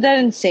 Wasn't that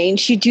insane?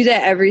 She'd do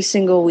that every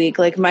single week.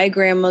 Like my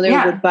grandmother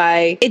would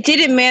buy, it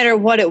didn't matter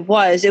what it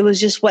was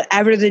just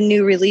whatever the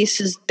new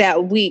releases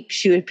that week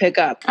she would pick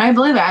up. I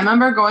believe it. I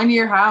remember going to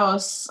your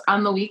house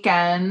on the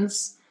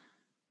weekends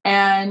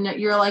and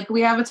you're like,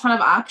 we have a ton of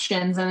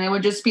options, and it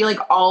would just be like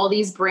all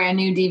these brand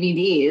new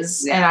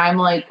DVDs. Yeah. And I'm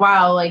like,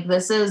 wow, like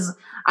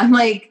I'm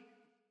like,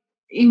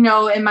 you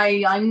know, in my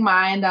young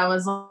mind, I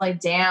was like,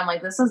 damn,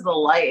 like this is the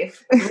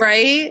life.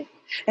 Right?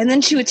 And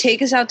then she would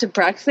take us out to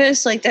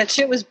breakfast. Like that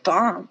shit was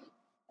bomb.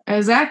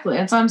 Exactly.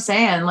 That's what I'm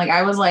saying. Like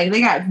I was like, they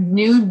got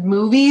new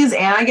movies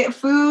and I get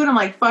food. I'm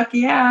like, fuck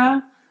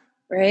yeah.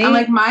 Right? I'm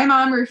like, my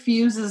mom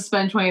refuses to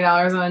spend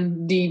 $20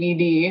 on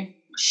DVD.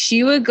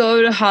 She would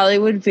go to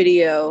Hollywood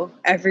Video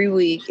every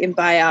week and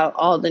buy out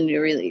all the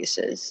new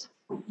releases.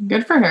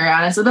 Good for her,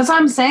 honestly. That's what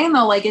I'm saying,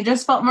 though. Like, it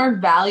just felt more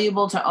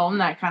valuable to own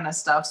that kind of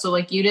stuff. So,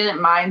 like, you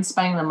didn't mind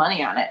spending the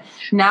money on it.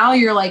 Now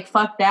you're like,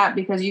 fuck that,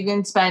 because you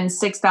can spend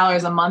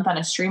 $6 a month on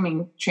a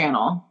streaming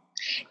channel.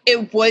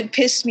 It would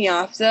piss me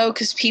off, though,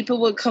 because people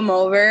would come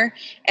over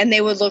and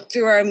they would look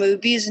through our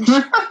movies and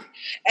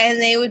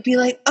and they would be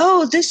like,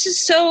 oh, this is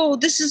so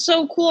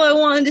cool. I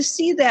wanted to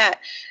see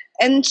that.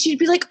 And she'd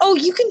be like, oh,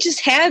 you can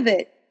just have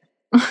it.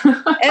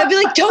 And I'd be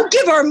like, don't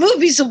give our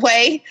movies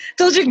away.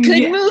 Those are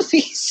good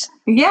movies.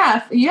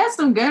 Yeah, you had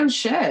some good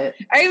shit.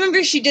 I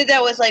remember she did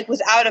that with like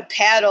Without a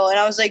Paddle. And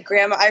I was like,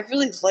 Grandma, I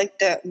really liked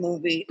that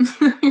movie.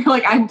 You're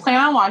like, I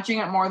plan on watching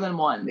it more than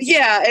once.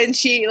 Yeah, and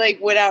she like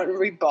went out and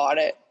rebought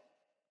it.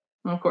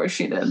 Of course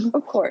she did.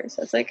 Of course.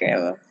 That's like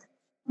Grandma.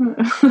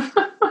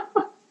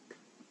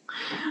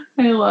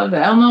 I love it.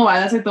 I don't know why.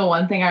 That's like the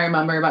one thing I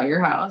remember about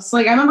your house.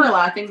 Like I remember a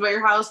lot of things about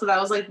your house, but that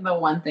was like the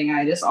one thing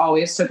I just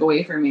always took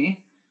away from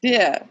me.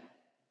 Yeah.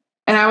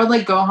 And I would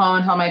like go home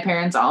and tell my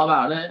parents all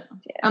about it.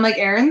 Yeah. I'm like,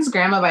 Aaron's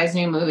grandma buys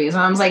new movies.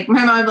 And I was like,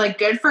 my mom would be like,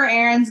 good for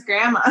Aaron's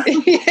grandma.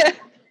 Yeah.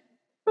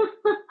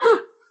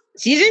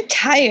 She's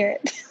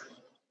retired.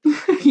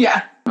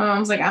 Yeah. My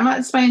mom's like, I'm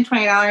not spending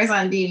 $20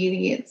 on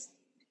DVDs.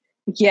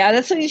 Yeah,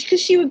 that's because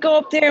she would go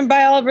up there and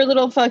buy all of her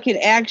little fucking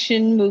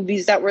action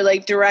movies that were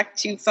like direct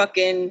to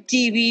fucking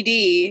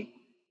DVD.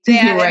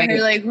 That right.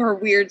 And her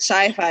weird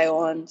sci-fi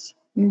ones.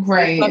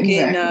 Right. Fucking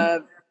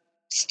exactly.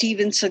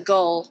 Steven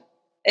Seagal.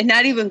 And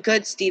not even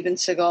good Steven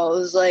Seagal. It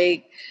was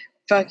like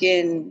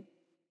fucking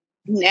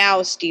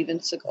now Steven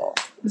Seagal.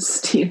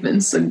 Steven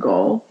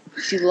Seagal.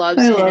 She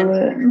loves him. I love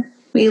it.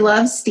 We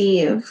love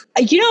Steve.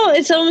 You know,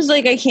 it's almost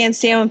like I can't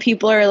stand when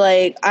people are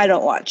like, I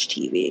don't watch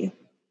TV.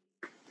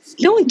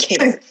 No one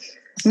cares.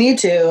 Me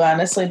too,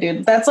 honestly,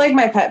 dude. That's like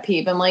my pet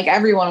peeve. And like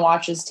everyone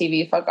watches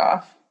TV. Fuck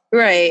off.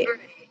 Right.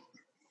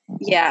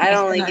 Yeah, I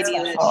don't like any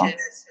of that shit.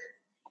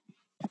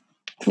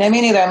 No,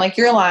 me neither. I'm like,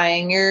 you're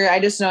lying. I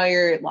just know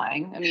you're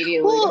lying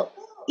immediately. Well,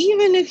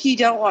 even if you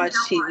don't watch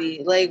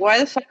TV, like, why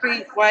the fuck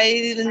why do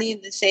you even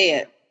need to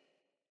say it?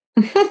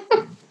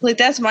 Like,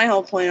 that's my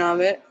whole point of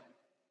it.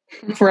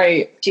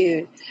 Right.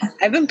 Dude,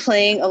 I've been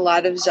playing a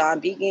lot of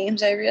zombie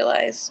games, I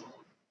realize.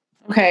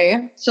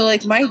 Okay. So,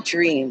 like, my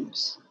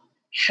dreams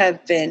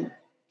have been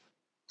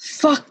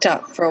fucked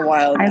up for a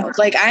while now.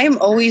 Like, I am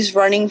always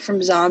running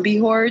from zombie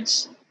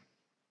hordes.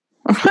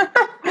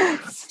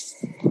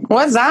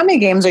 What zombie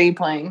games are you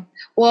playing?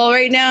 Well,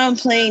 right now I'm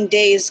playing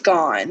Days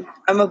Gone.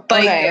 I'm a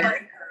biker.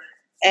 Okay.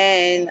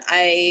 And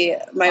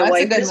my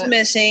wife is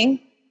missing.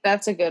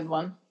 That's a good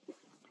one.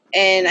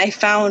 And I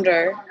found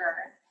her.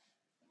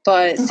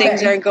 But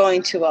things aren't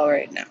going too well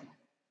right now.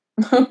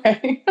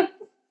 Okay.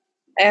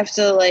 I have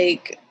to,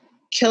 like,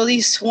 kill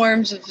these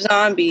swarms of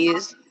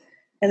zombies,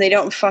 and they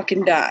don't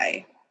fucking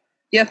die.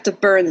 You have to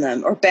burn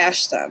them or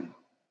bash them.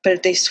 But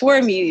if they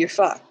swarm you, you're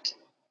fucked.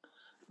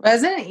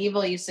 Resident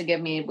Evil used to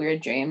give me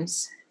weird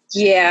dreams.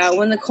 Yeah,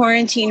 when the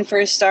quarantine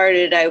first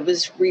started, I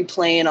was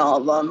replaying all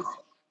of them.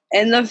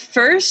 And the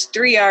first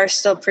 3 are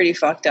still pretty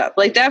fucked up.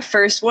 Like, that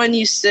first one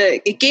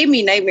it gave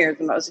me nightmares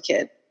when I was a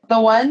kid. The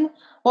one,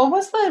 what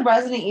was the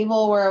Resident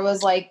Evil where it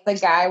was like the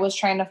guy was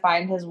trying to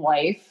find his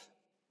wife?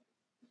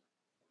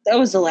 That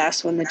was the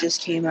last one that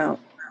just came out.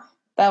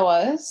 That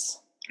was?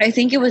 I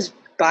think it was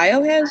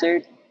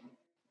Biohazard.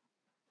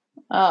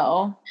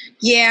 Oh.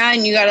 Yeah,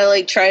 and you gotta,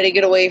 like, try to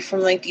get away from,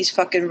 like, these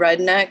fucking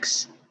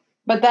rednecks.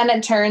 But then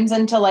it turns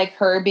into, like,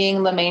 her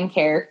being the main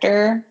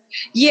character?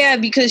 Yeah,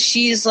 because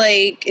she's,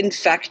 like,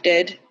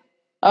 infected.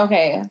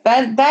 Okay.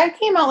 That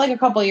came out, like, a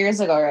couple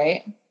years ago,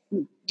 right?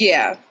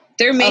 Yeah.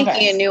 They're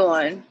making a new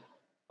one.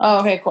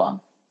 Oh, okay,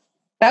 cool.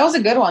 That was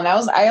a good one.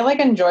 I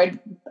enjoyed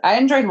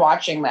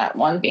watching that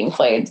one being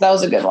played. That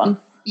was a good one.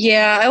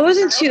 Yeah,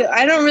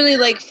 I don't really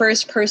like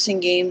first-person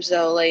games,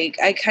 though. Like,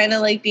 I kind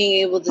of like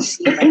being able to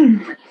see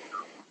my...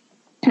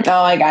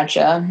 Oh, I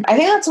gotcha. I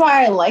think that's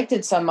why I liked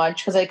it so much,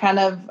 because I kind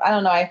of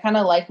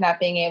like not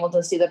being able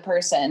to see the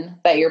person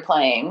that you're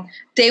playing.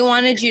 They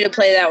wanted you to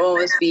play that one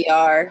with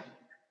VR.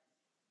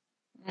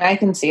 I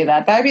can see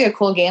that. That'd be a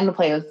cool game to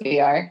play with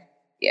VR.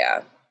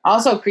 Yeah.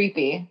 Also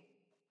creepy.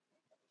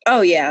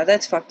 Oh, yeah,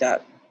 that's fucked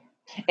up.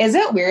 Is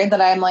it weird that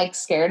I'm, like,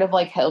 scared of,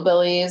 like,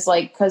 hillbillies?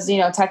 Like, because, you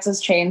know,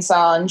 Texas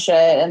Chainsaw and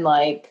shit, and,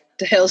 like...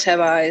 The Hills Have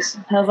Eyes.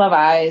 Hills Have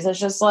Eyes. It's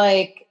just,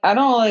 like, I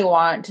don't really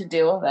want to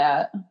deal with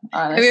that,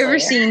 honestly. Have you ever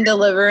seen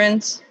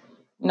Deliverance?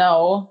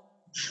 No.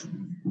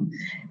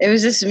 It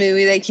was this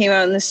movie that came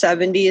out in the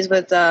 70s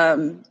with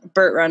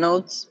Burt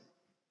Reynolds.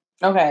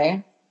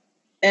 Okay.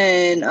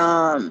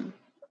 And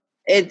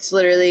it's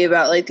literally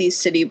about, like, these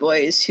city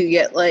boys who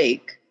get,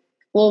 like...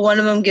 Well, one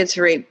of them gets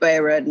raped by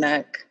a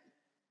redneck.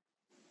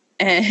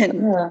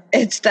 And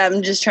it's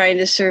them just trying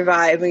to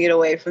survive and get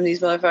away from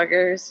these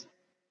motherfuckers.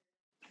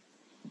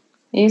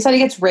 You said he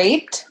gets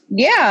raped?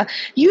 Yeah.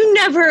 You've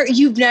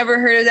never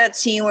heard of that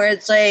scene where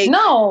it's like,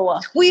 no,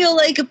 squeal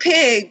like a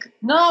pig.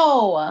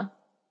 No.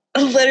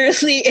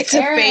 Literally, it's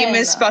Aaron. A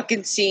famous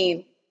fucking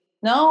scene.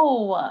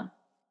 No.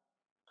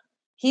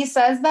 He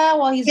says that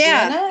while he's doing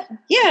it?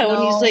 Yeah,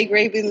 when he's like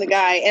raping the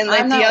guy. And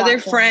like the other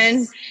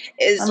friend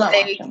is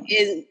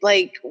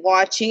like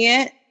watching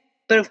it.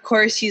 But of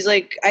course, he's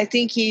like, I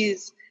don't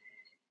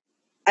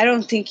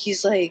think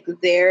he's like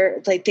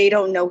there. Like, they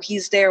don't know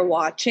he's there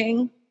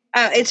watching.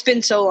 It's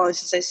been so long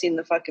since I've seen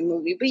the fucking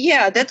movie. But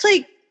yeah, that's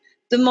like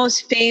the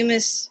most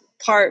famous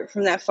part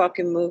from that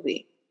fucking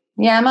movie.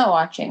 Yeah, I'm not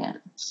watching it.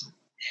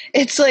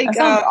 It's like, that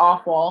sounds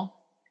awful.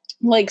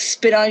 Like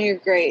Spit on Your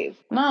Grave.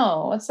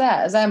 No, what's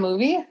that? Is that a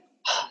movie?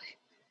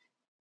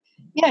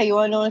 Yeah, you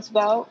want to know what it's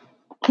about?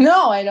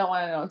 No, I don't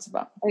want to know what it's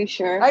about. Are you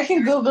sure? I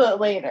can Google it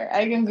later.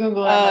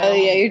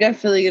 Yeah, you're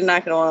definitely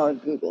not going to want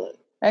to Google it.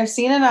 I've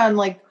seen it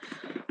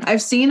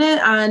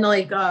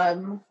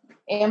on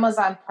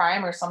Amazon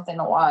Prime or something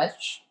to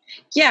watch.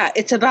 Yeah,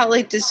 it's about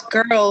like this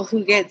girl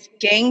who gets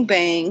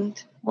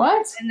gangbanged.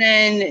 What? And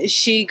then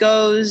she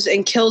goes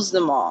and kills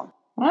them all.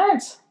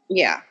 What?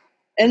 Yeah.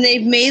 And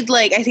they've made,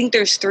 like, I think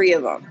there's 3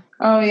 of them.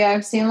 Oh, yeah,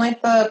 I've seen,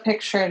 like, the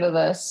picture to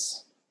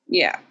this.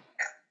 Yeah.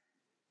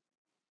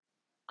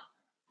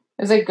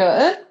 Is it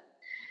good?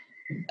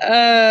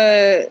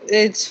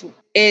 It's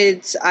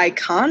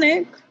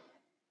iconic.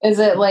 Is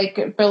it,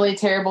 like, really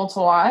terrible to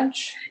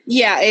watch?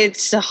 Yeah,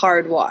 it's a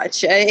hard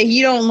watch.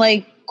 You don't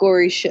like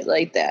gory shit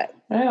like that.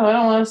 I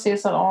don't want to see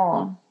this at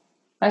all.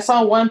 I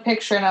saw one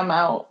picture and I'm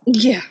out.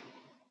 Yeah.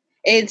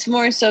 It's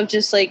more so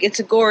just, like, it's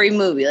a gory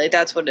movie. Like,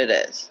 that's what it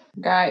is.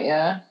 Got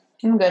ya.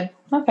 I'm good.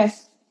 Okay.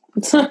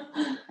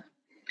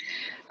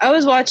 I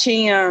was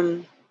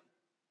watching,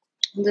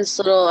 this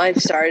little, I've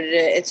started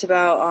it. It's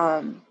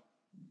about,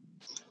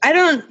 I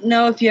don't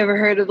know if you ever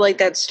heard of, like,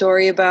 that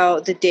story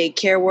about the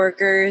daycare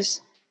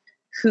workers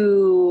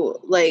who,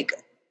 like,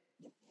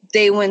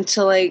 they went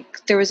to,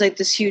 like, there was, like,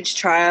 this huge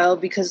trial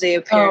because they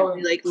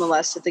apparently, like,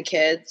 molested the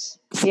kids.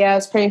 Yeah,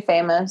 it's pretty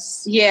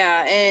famous.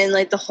 Yeah, and,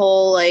 like, the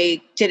whole,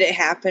 like, did it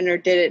happen or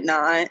did it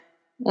not?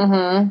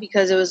 Mm-hmm.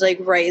 Because it was, like,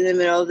 right in the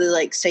middle of the,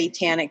 like,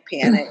 satanic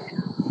panic.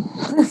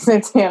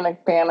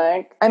 Satanic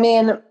panic. I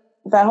mean,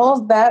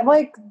 that,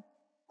 like,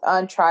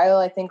 on trial,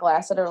 I think,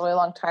 lasted a really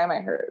long time, I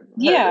heard.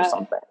 Yeah. Or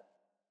something.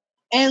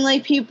 And,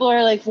 like, people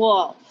are like,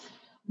 well,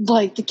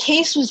 like, the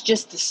case was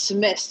just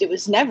dismissed. It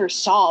was never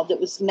solved.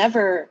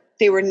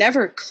 They were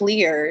never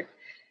cleared.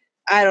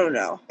 I don't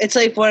know. It's,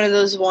 like, one of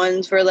those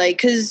ones where, like,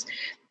 because,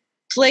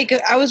 like,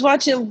 I was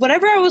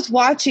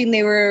watching,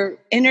 they were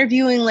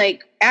interviewing,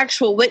 like,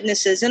 actual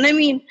witnesses. And, I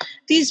mean,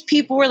 these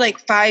people were, like,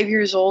 5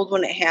 years old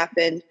when it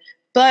happened.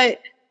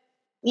 But,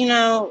 you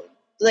know,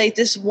 like,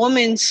 this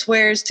woman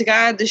swears to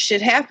God this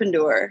shit happened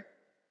to her.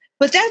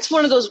 But that's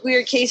one of those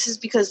weird cases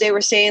because they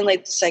were saying,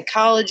 like, the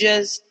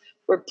psychologists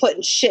were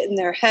putting shit in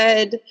their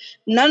head.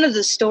 None of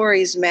the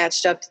stories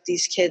matched up that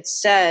these kids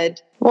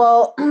said.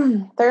 Well,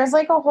 there's,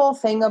 like, a whole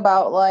thing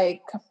about,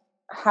 like,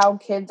 how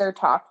kids are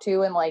talked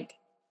to in, like,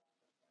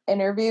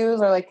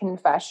 interviews or, like,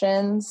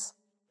 confessions.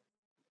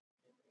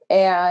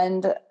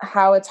 And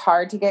how it's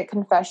hard to get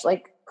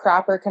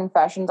proper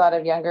confessions out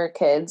of younger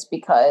kids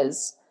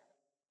because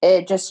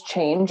it just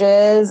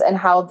changes, and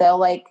how they'll,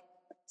 like,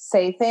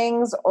 say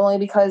things only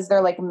because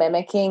they're, like,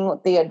 mimicking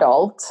the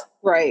adult.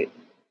 Right.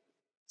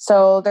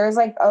 So there's,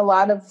 like, a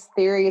lot of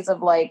theories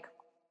of, like,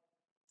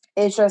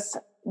 it's just,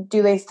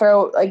 do they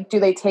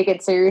take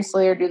it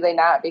seriously or do they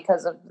not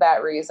because of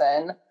that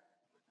reason?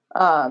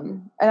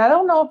 And I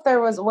don't know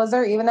if was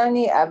there even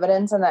any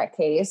evidence in that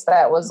case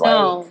that was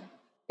No. like,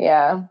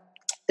 yeah.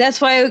 That's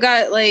why it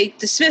got, like,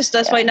 dismissed.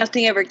 That's why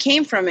nothing ever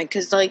came from it,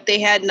 because, like, they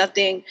had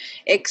nothing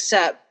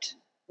except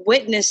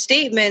witness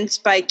statements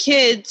by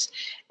kids,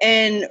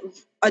 and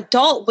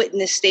adult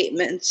witness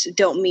statements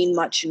don't mean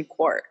much in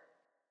court.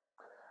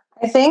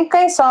 I think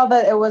I saw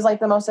that it was, like,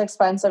 the most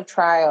expensive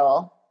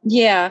trial.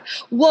 Yeah.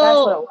 Well,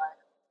 that's what it was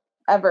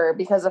ever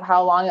because of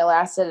how long it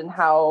lasted and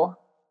how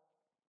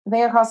I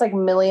think it cost, like,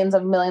 millions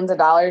of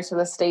dollars for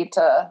the state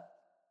to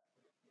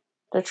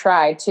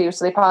try too.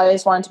 So they probably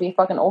just wanted to be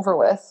fucking over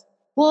with.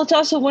 Well, it's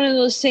also one of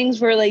those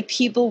things where, like,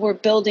 people were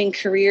building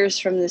careers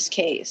from this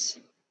case.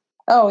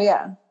 Oh,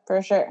 yeah,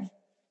 for sure.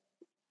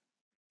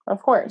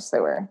 Of course they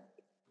were.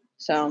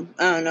 So,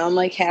 I don't know. I'm,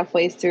 like,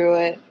 halfway through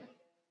it.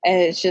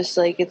 And it's just,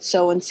 like, it's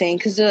so insane.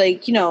 Because they're,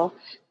 like, you know,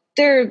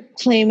 they're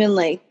claiming,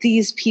 like,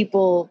 these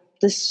people,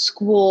 this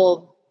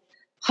school,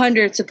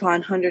 hundreds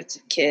upon hundreds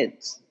of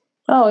kids.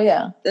 Oh,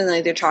 yeah. And,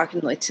 like, they're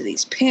talking, like, to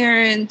these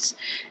parents.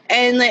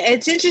 And, like,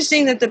 it's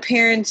interesting that the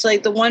parents,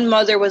 like, the one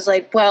mother was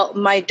like, well,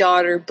 my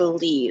daughter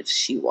believes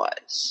she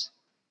was.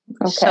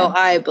 Okay. So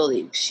I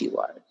believe she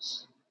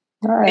was.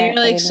 All right. And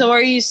you're like, so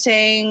are you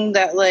saying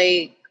that,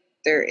 like,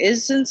 there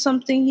isn't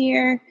something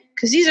here?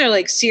 Because these are,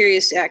 like,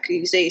 serious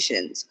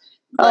accusations.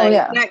 Like,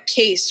 that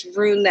case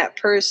ruined that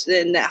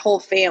person, that whole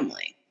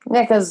family.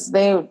 Yeah, because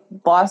they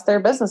lost their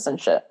business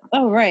and shit.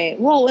 Oh, right.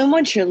 Well, and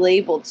once you're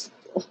labeled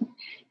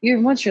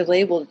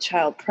a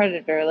child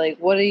predator, like,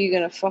 what are you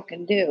gonna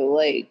fucking do?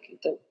 Like,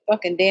 the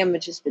fucking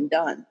damage has been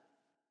done.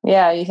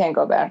 Yeah, you can't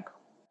go back.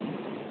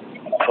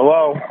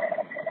 Hello?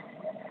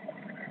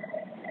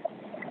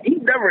 You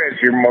never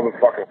answer your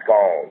motherfucking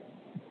phone.